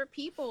favorite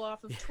people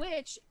off of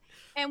Twitch,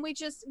 and we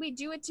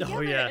do it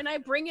together. And I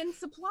bring in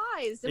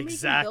supplies, and we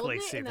can build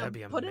it and that'd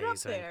be put amazing. it up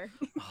there.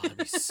 Oh, that'd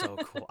be so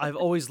cool. I've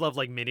always loved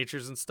like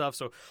miniatures and stuff,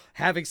 so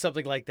having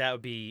something like that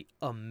would be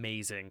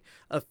amazing.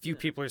 A few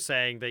people are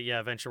saying that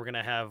eventually we're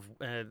gonna have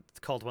it's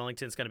called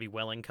Wellington's gonna be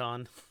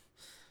WellingCon.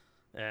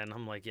 And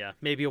I'm like, yeah,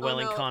 maybe a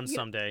WellingCon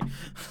someday.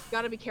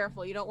 Gotta be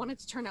careful. You don't want it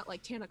to turn out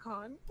like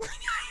TanaCon.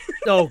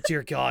 Oh,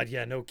 dear God.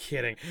 Yeah, no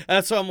kidding.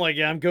 That's why I'm like,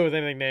 yeah, I'm good with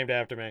anything named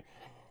after me.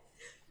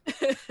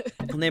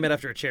 I'll name it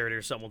after a charity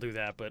or something. We'll do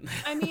that. But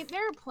I mean,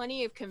 there are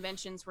plenty of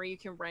conventions where you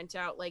can rent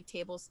out like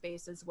table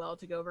space as well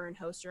to go over and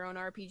host your own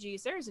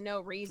RPGs. There's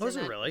no reason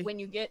that really? when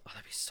you get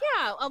that'd be so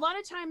a lot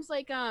of times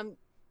like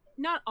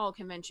not all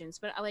conventions,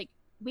 but like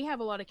we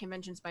have a lot of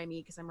conventions by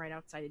me because I'm right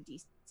outside of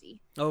DC.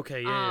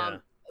 Okay, yeah.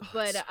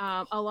 But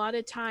a lot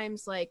of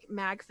times like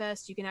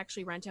MagFest, you can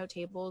actually rent out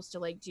tables to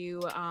like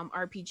do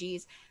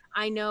RPGs.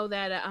 I know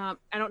that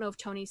I don't know if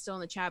Tony's still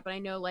in the chat, but I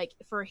know like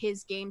for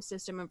his game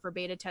system and for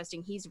beta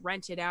testing, he's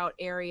rented out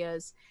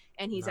areas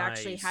and he's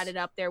actually had it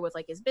up there with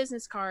like his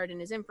business card and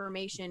his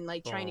information,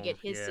 like trying to get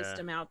his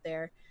system out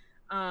there.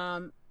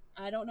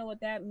 I don't know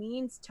what that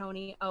means,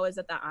 Tony. Oh, is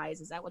it the eyes?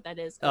 Is that what that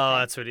is? Okay. Oh,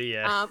 that's what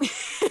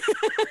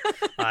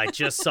I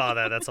just saw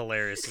that. That's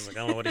hilarious. He's like, I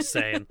don't know what he's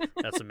saying.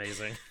 That's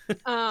amazing.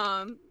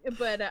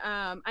 But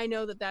I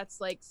know that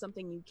that's like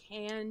something you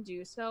can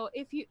do. So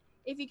if you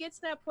get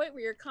to that point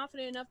where you're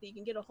confident enough that you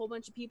can get a whole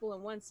bunch of people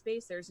in one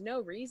space, there's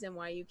no reason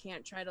why you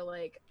can't try to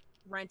like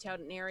rent out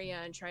an area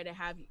and try to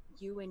have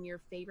you and your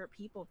favorite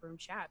people from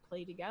chat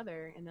play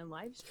together and then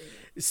live stream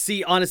it.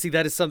 See, honestly,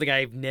 that is something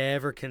I've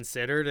never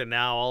considered, and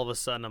now all of a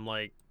sudden I'm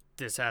like,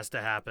 this has to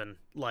happen.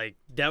 Like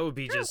that would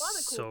be just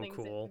so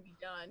cool. That can be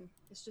done.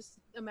 It's just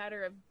a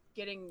matter of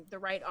getting the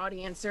right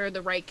audience or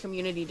the right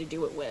community to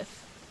do it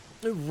with.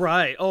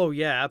 Right. Oh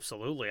yeah,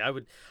 absolutely.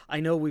 I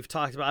know we've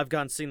talked about, I've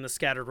gone and seen the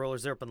Scattered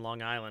Rollers there up in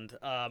Long Island.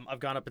 I've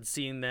gone up and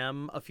seen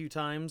them a few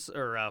times,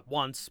 or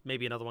once,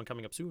 maybe another one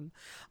coming up soon.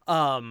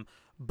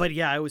 But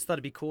yeah, I always thought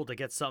it'd be cool to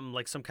get something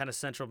like some kind of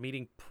central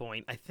meeting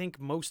point. I think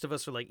most of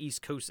us are like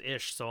East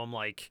Coast-ish, so I'm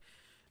like,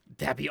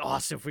 that'd be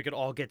awesome if we could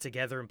all get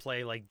together and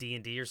play like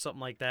D&D or something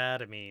like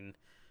that. I mean,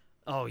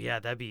 oh yeah,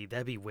 that'd be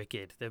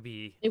wicked.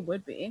 It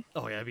would be.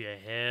 Oh yeah, that'd be a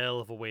hell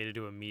of a way to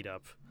do a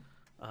meetup.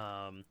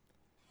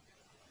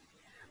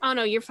 Oh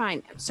no, you're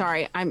fine.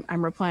 Sorry, I'm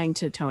replying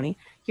to Tony.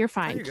 You're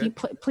fine. Oh,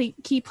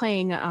 keep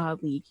playing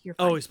League. You're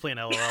fine. Oh, he's playing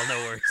LOL. No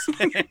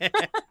worries.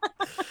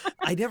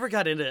 I never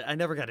got into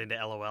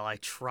LOL. I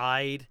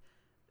tried.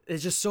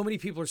 It's just so many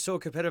people are so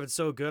competitive and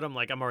so good. I'm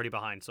like, I'm already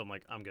behind, so I'm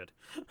like, I'm good.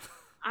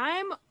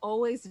 I'm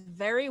always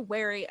very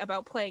wary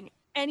about playing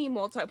any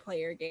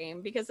multiplayer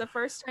game because the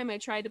first time I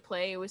tried to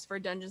play, it was for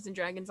Dungeons and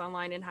Dragons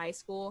Online in high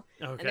school.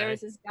 Okay. And there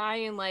was this guy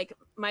in like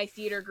my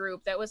theater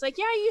group that was like,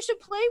 yeah, you should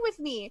play with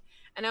me.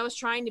 And I was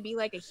trying to be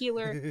like a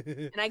healer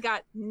and I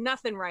got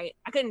nothing right.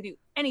 I couldn't do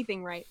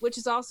anything right, which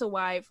is also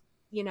why,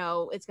 you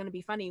know, it's going to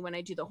be funny when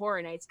I do the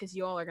horror nights because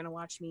you all are going to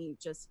watch me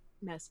just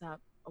mess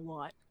up a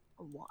lot.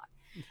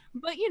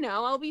 But, you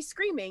know, I'll be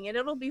screaming and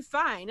it'll be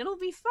fine. It'll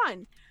be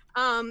fun.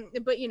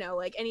 But you know,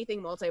 like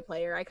anything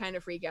multiplayer, I kind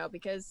of freak out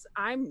because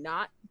I'm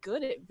not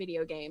good at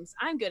video games.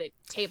 I'm good at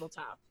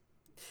tabletop.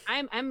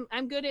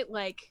 I'm good at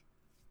like,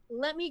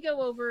 let me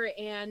go over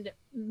and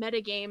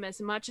metagame as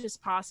much as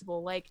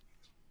possible. Like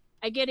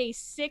I get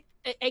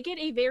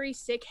a very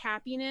sick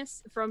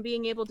happiness from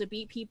being able to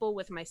beat people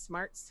with my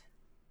smarts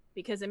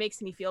because it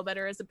makes me feel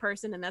better as a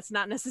person, and that's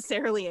not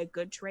necessarily a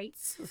good trait.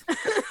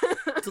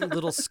 It's a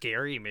little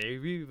scary,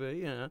 maybe, but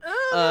yeah.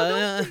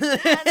 Don't do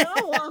that. I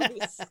don't want to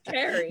be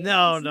scary.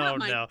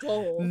 No.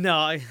 Goal.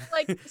 No,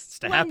 like it's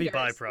a happy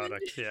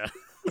byproduct. Yeah.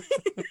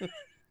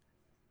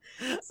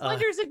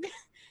 Slender's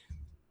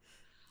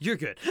You're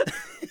good.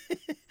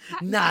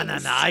 Nah.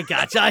 I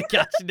got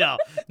you.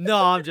 No,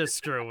 I'm just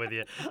screwing with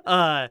you.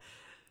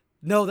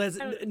 No,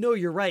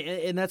 you're right,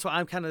 and that's why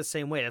I'm kind of the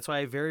same way. That's why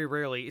I very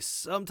rarely.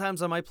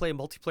 Sometimes I might play a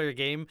multiplayer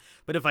game,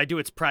 but if I do,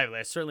 it's privately.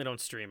 I certainly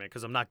don't stream it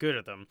because I'm not good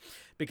at them.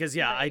 Because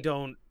right.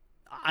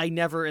 I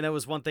never, and that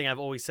was one thing I've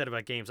always said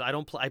about games.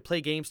 I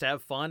play games to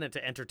have fun and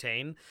to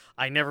entertain.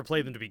 I never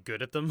play them to be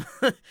good at them.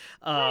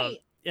 Right.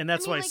 And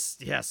that's why,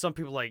 some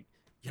people like,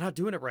 you're not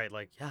doing it right.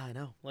 Like, yeah, I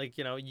know. Like,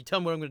 you tell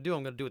me what I'm going to do.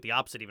 I'm going to do it the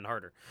opposite even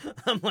harder.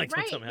 I'm like,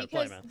 don't tell me how to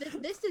play, man.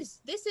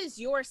 This is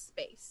your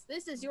space.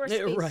 This is your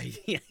Yeah, space. right.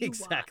 Yeah,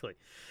 exactly.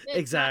 It's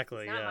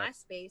Exactly. Not Yeah. my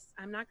space.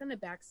 I'm not gonna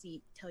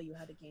backseat tell you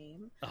how to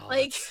game. Oh,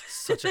 Like that's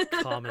such a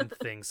common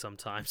thing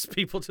sometimes.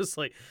 People just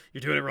like,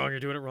 you're doing it wrong.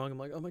 You're doing it wrong. I'm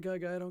like, oh my God,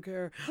 guy, I don't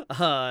care.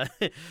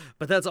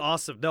 But that's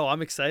awesome. No,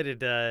 I'm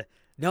excited.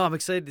 No, I'm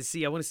excited to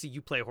see. I want to see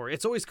you play horror.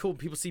 It's always cool when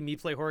people see me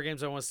play horror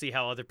games. I want to see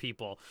how other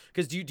people.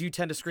 Because do you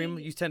tend to scream?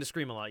 You tend to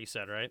scream a lot. You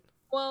said, right?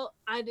 Well,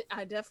 I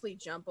definitely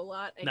jump a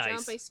lot. I Nice.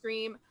 jump, I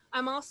scream.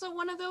 I'm also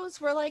one of those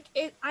where like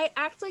I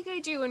act like I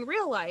do in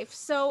real life.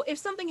 So if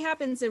something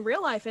happens in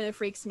real life and it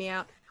freaks me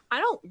out, I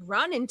don't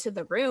run into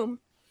the room.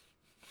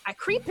 I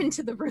creep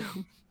into the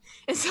room.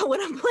 And so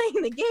when I'm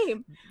playing the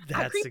game, I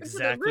That's creep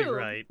exactly into the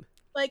room. right.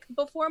 Like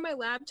before my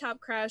laptop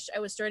crashed, I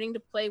was starting to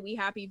play We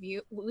Happy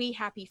Few,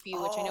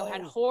 which I know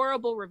had Oh.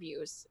 horrible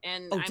reviews,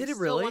 and I Did it still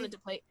really? wanted to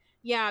play.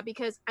 Yeah,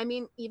 because I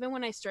mean, even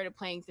when I started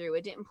playing through,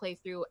 it didn't play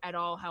through at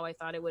all how I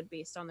thought it would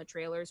based on the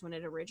trailers when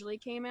it originally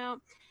came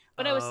out.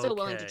 But I was still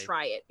willing to Okay.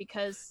 try it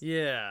because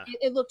Yeah.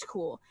 it looked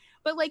cool.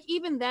 But like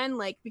even then,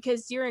 like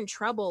because you're in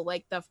trouble,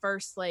 like the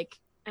first like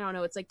I don't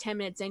know, it's like 10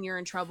 minutes in, you're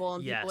in trouble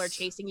and people are Yes.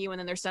 chasing you and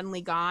then they're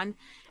suddenly gone.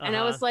 And I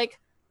Uh-huh. was like,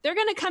 they're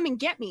gonna come and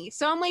get me.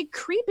 So I'm like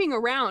creeping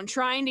around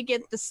trying to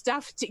get the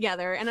stuff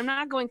together and I'm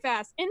not going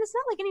fast. And it's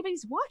not like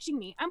anybody's watching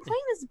me. I'm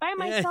playing this by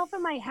myself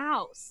in my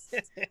house.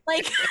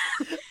 Like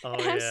Oh,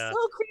 and I'm yeah.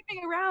 still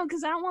creeping around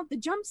because I don't want the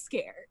jump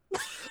scare.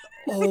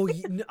 Oh,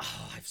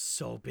 I've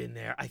so been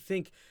there. I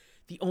think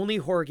the only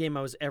horror game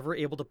I was ever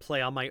able to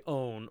play on my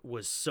own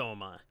was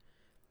Soma.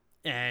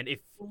 And if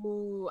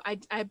Ooh,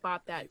 I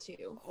bought that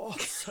too.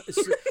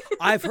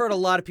 I've heard a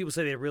lot of people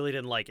say they really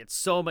didn't like it.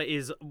 Soma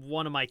is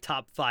one of my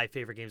top 5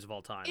 favorite games of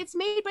all time. It's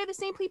made by the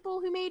same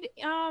people who made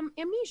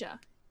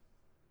Amnesia.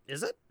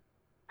 Is it?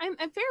 I'm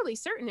fairly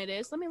certain it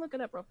is. Let me look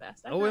it up real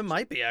fast. It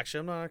might be actually.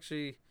 I'm not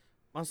actually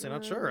honestly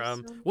not sure.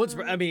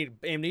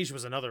 Amnesia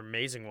was another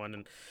amazing one,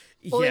 and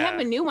well, they have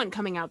a new one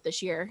coming out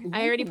this year. Ooh.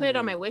 I already put it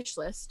on my wish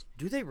list.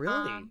 Do they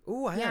really?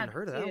 I hadn't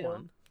heard of that they do.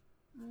 one.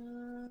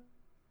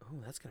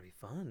 That's gonna be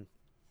fun.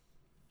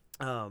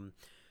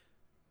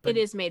 It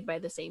is made by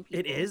the same people.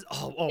 It is.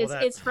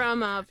 It's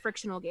from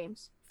Frictional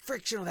Games.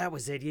 Frictional. That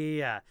was it.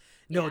 Yeah.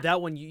 No, Yeah.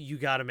 that one you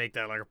got to make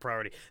that like a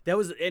priority. That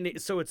was,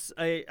 so it's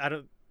I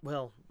don't.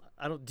 Well,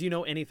 I don't. Do you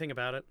know anything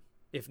about it?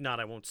 If not,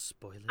 I won't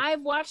spoil it.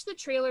 I've watched the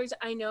trailers.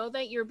 I know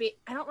that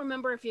I don't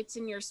remember if it's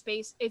in your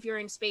space, if you're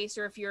in space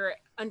or if you're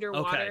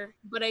underwater. Okay.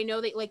 But I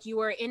know that like you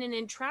are in an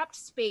entrapped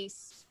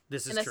space.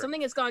 This is and that true.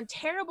 something has gone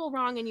terrible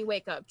wrong and you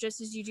wake up just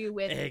as you do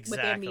with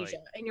Amnesia.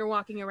 And you're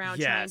walking around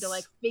trying to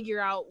like figure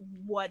out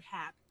what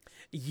happened.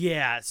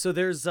 Yeah, so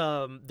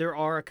there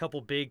are a couple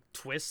big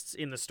twists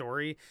in the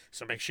story,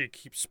 so make sure you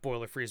keep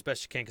spoiler free as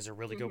best you can because they're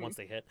really good once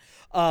they hit.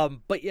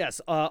 But yes,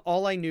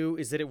 all I knew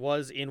is that it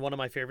was in one of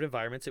my favorite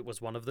environments. It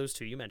was one of those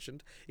two you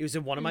mentioned. It was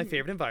in one of my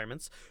favorite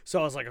environments, so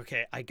I was like,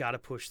 okay, I gotta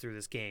push through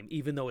this game,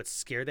 even though it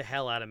scared the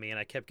hell out of me, and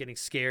I kept getting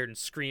scared and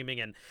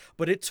screaming,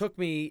 but it took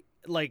me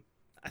like.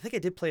 I think I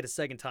did play it a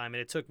second time, and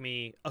it took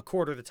me a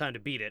quarter of the time to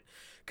beat it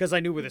because I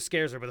knew where the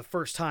scares were. But the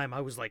first time, I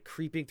was like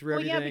creeping through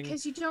everything. Well, yeah,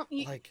 because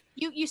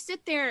you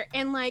sit there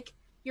and like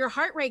your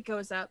heart rate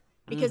goes up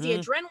because the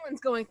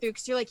adrenaline's going through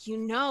because you're like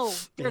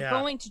they're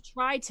going to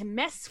try to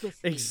mess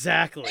with me.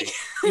 Exactly.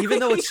 Even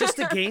though it's just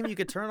a game, you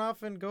could turn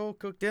off and go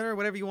cook dinner,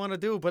 whatever you want to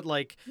do. But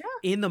like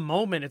in the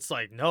moment, it's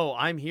like, no,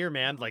 I'm here,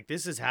 man. Like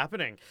this is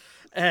happening.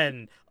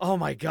 And oh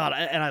my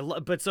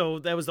God. But so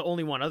that was the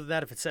only one. Other than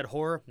that, if it said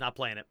horror, not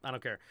playing it. I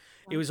don't care.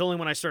 It was only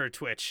when I started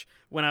Twitch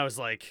when I was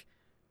like,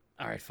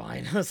 all right,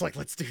 fine. I was like,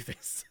 let's do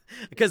this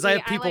because I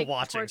have people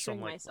watching. So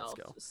I'm like, let's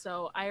go.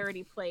 So I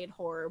already played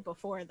horror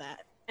before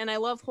that. And I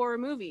love horror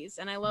movies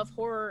and I love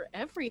horror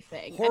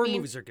everything. Horror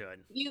movies are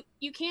good.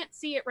 You can't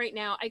see it right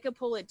now. I could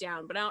pull it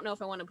down, but I don't know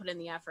if I want to put in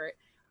the effort.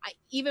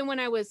 Even when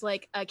I was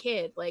like a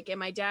kid, like, and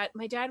my dad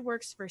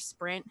works for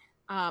Sprint.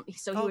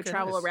 So he would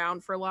travel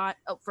around for a lot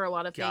of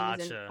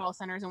things and call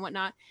centers and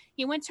whatnot.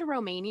 He went to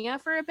Romania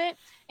for a bit,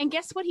 and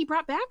guess what he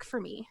brought back for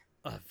me?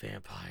 A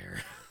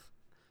vampire.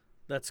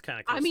 That's kind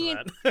of close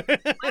to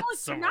that. I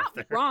was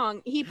not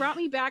wrong. He brought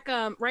me back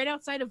right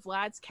outside of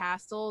Vlad's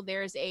castle.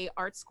 There's a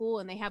art school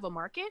and they have a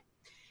market.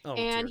 Oh,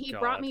 and he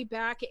brought me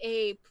back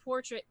a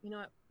portrait. You know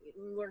what?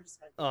 We're just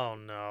oh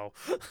no.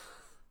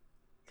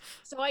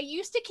 So I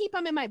used to keep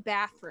them in my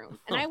bathroom,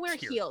 and I wear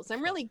heels.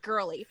 I'm really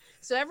girly.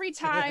 So every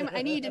time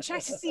I needed to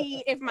check to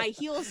see if my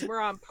heels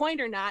were on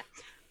point or not,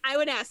 I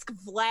would ask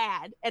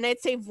Vlad, and I'd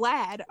say,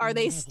 Vlad, are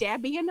they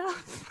stabby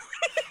enough?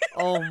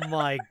 Oh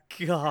my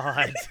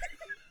God.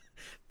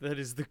 That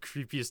is the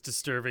creepiest,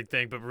 disturbing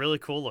thing, but really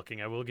cool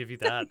looking. I will give you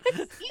that.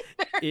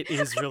 It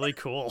is really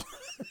cool.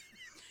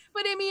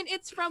 But I mean,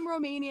 it's from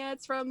Romania.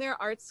 It's from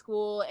their art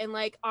school. And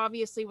like,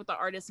 obviously with the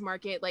artist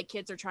market, like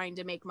kids are trying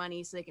to make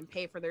money so they can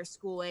pay for their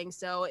schooling.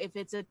 So if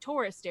it's a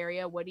tourist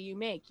area, what do you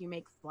make? You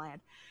make Vlad.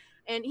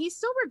 And he's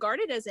still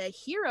regarded as a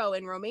hero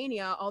in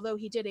Romania, although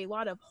he did a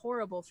lot of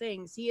horrible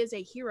things. He is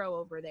a hero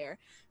over there.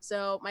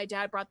 So my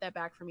dad brought that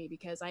back for me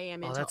because I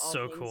am Oh, into that's all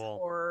so things cool.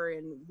 horror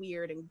and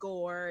weird and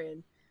gore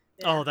and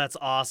Oh, that's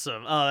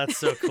awesome. Oh, that's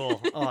so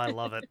cool. Oh, I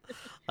love it.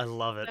 I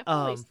love it. I've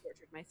always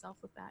tortured myself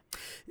with that.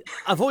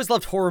 I've always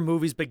loved horror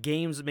movies, but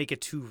games make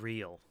it too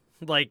real.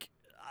 Like,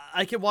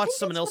 I can watch I think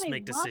someone that's else what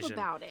make I love decision.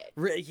 about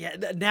it.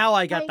 Yeah, now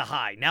I got Like, the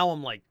high. Now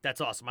I'm like, that's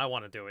awesome. I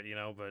want to do it, you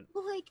know, but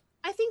well, like,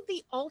 I think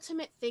the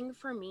ultimate thing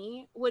for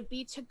me would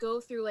be to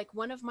go through like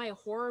one of my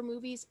horror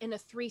movies in a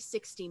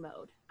 360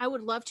 mode. I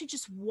would love to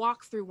just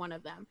walk through one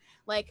of them.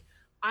 Like,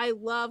 I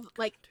love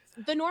like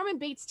the Norman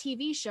Bates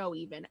TV show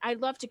even. I'd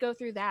love to go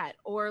through that,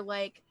 or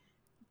like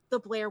the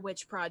Blair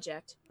Witch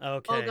Project.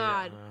 okay. Oh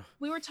God.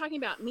 We were talking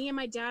about, me and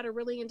my dad are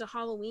really into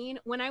Halloween.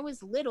 When I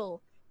was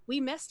little,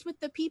 we messed with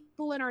the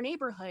people in our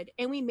neighborhood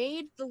and we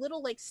made the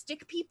little like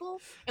stick people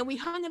and we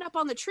hung it up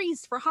on the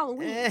trees for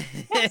Halloween.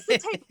 That's the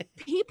type of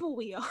people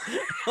we are.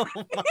 Oh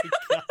my God.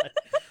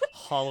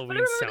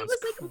 Halloween sounds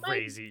like,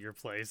 crazy at your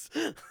place.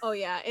 Oh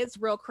yeah, it's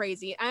real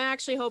crazy. I'm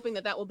actually hoping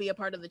that will be a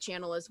part of the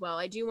channel as well.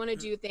 I do want to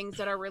do things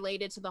that are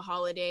related to the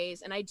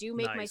holidays, and I do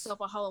make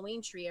myself a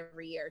Halloween tree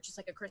every year, just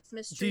like a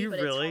Christmas tree, but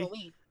really? it's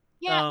Halloween.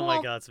 Yeah. Oh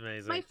my God, it's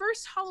amazing. My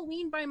first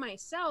Halloween by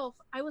myself,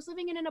 I was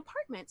living in an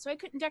apartment, so I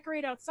couldn't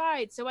decorate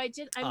outside. So I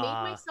made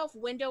myself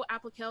window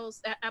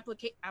appliques yeah.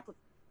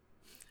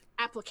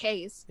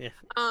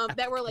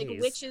 that were like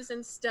witches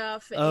and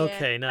stuff.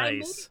 Okay, and nice. I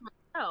made it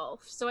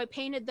myself. So I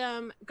painted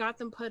them, got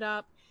them put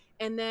up,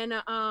 and then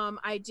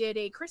I did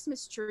a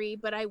Christmas tree,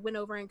 but I went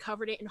over and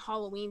covered it in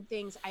Halloween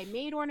things. I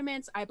made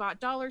ornaments. I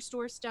bought dollar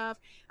store stuff.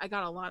 I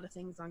got a lot of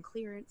things on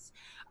clearance.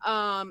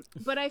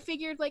 But I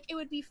figured like it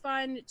would be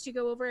fun to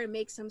go over and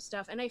make some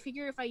stuff. And I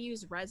figure if I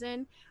use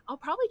resin, I'll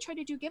probably try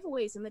to do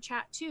giveaways in the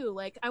chat too.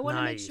 Like I want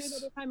to make sure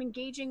that if I'm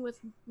engaging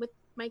with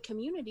my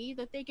community,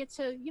 that they get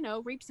to, you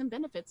know, reap some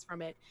benefits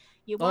from it.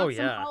 You want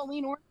some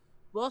Halloween ornaments?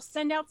 We'll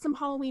send out some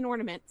Halloween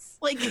ornaments.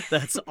 Like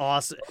that's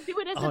awesome. We'll do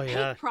it as a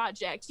paint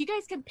project. You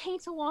guys can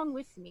paint along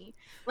with me.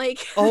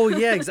 Like oh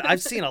yeah,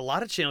 I've seen a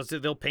lot of channels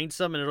that they'll paint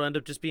some and it'll end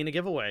up just being a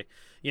giveaway.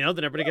 You know,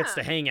 then everybody gets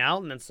to hang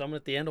out and then someone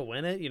at the end will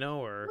win it. You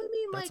know, or I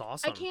mean, that's like,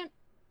 awesome.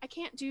 I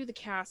can't do the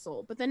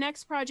castle, but the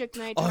next project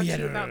that I talked to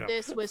you about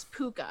this was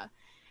Puka.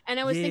 And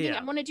I was thinking,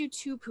 I want to do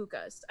 2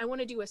 pukas. I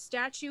want to do a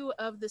statue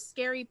of the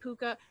scary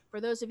puka.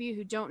 For those of you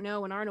who don't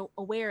know and aren't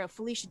aware of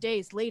Felicia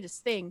Day's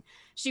latest thing,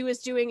 she was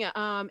doing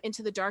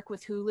Into the Dark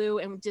with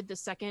Hulu and did the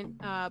second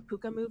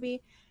puka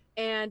movie.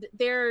 And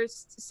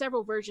there's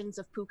several versions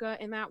of puka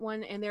in that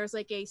one. And there's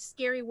like a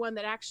scary one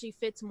that actually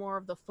fits more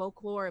of the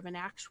folklore of an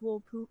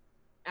actual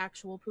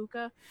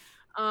puka.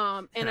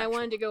 And I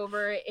wanted to go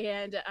over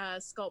and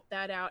sculpt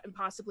that out and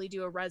possibly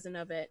do a resin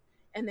of it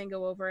and then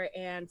go over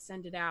and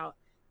send it out.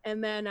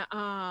 And then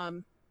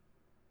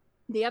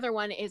the other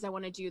one is I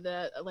want to do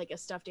a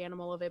stuffed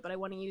animal of it, but I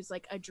want to use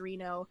like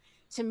Adreno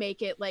to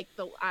make it like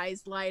the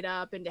eyes light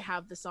up and to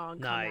have the song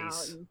come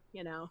out. And,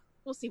 you know,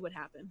 we'll see what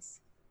happens.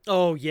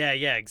 Oh yeah,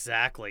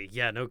 exactly.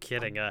 Yeah, no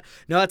kidding. No,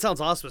 that sounds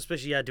awesome,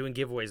 especially doing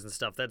giveaways and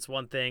stuff. That's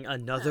one thing.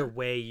 Another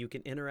way you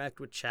can interact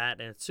with chat,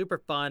 and it's super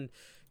fun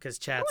because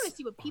chat's. I want to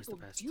see what people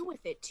do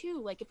with it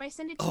too. Like if I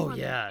send it to you on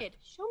the grid,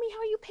 show me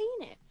how you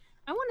paint it.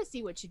 I want to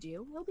see what you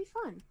do. It'll be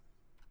fun.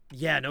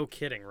 Yeah, no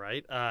kidding,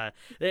 right?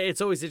 It's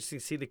always interesting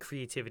to see the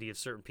creativity of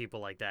certain people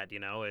like that, you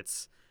know?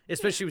 It's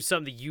especially with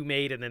something that you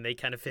made and then they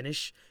kind of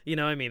finish, you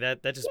know? I mean,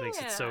 that just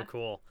makes it so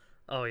cool.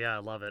 Oh yeah, I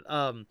love it.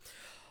 All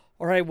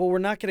right, well, we're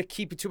not going to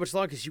keep you too much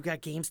longer because you got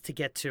games to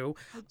get to.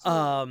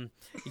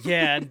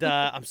 Yeah, and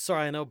I'm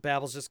sorry, I know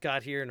Babel's just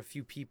got here and a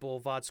few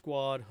people, VOD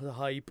Squad, the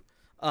hype.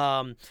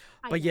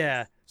 But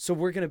yeah, so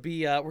we're gonna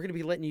be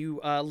letting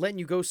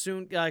you go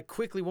soon.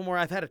 Quickly, one more.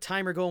 I've had a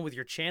timer going with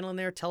your channel in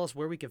there. Tell us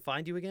where we can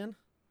find you again.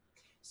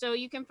 So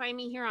you can find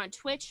me here on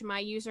Twitch.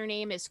 My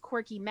username is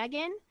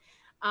QuirkyMegan.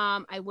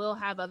 I will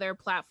have other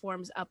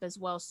platforms up as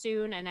well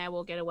soon, and I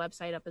will get a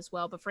website up as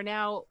well. But for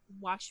now,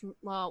 watch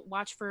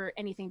for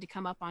anything to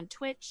come up on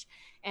Twitch,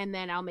 and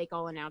then I'll make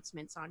all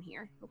announcements on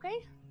here. Okay?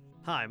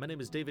 Hi, my name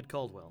is David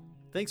Caldwell.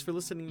 Thanks for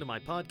listening to my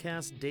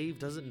podcast, Dave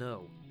Doesn't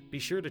Know. Be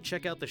sure to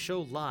check out the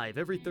show live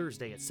every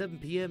Thursday at 7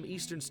 p.m.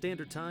 Eastern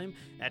Standard Time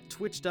at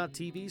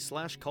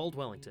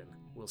twitch.tv/CaldWellington.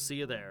 We'll see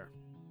you there.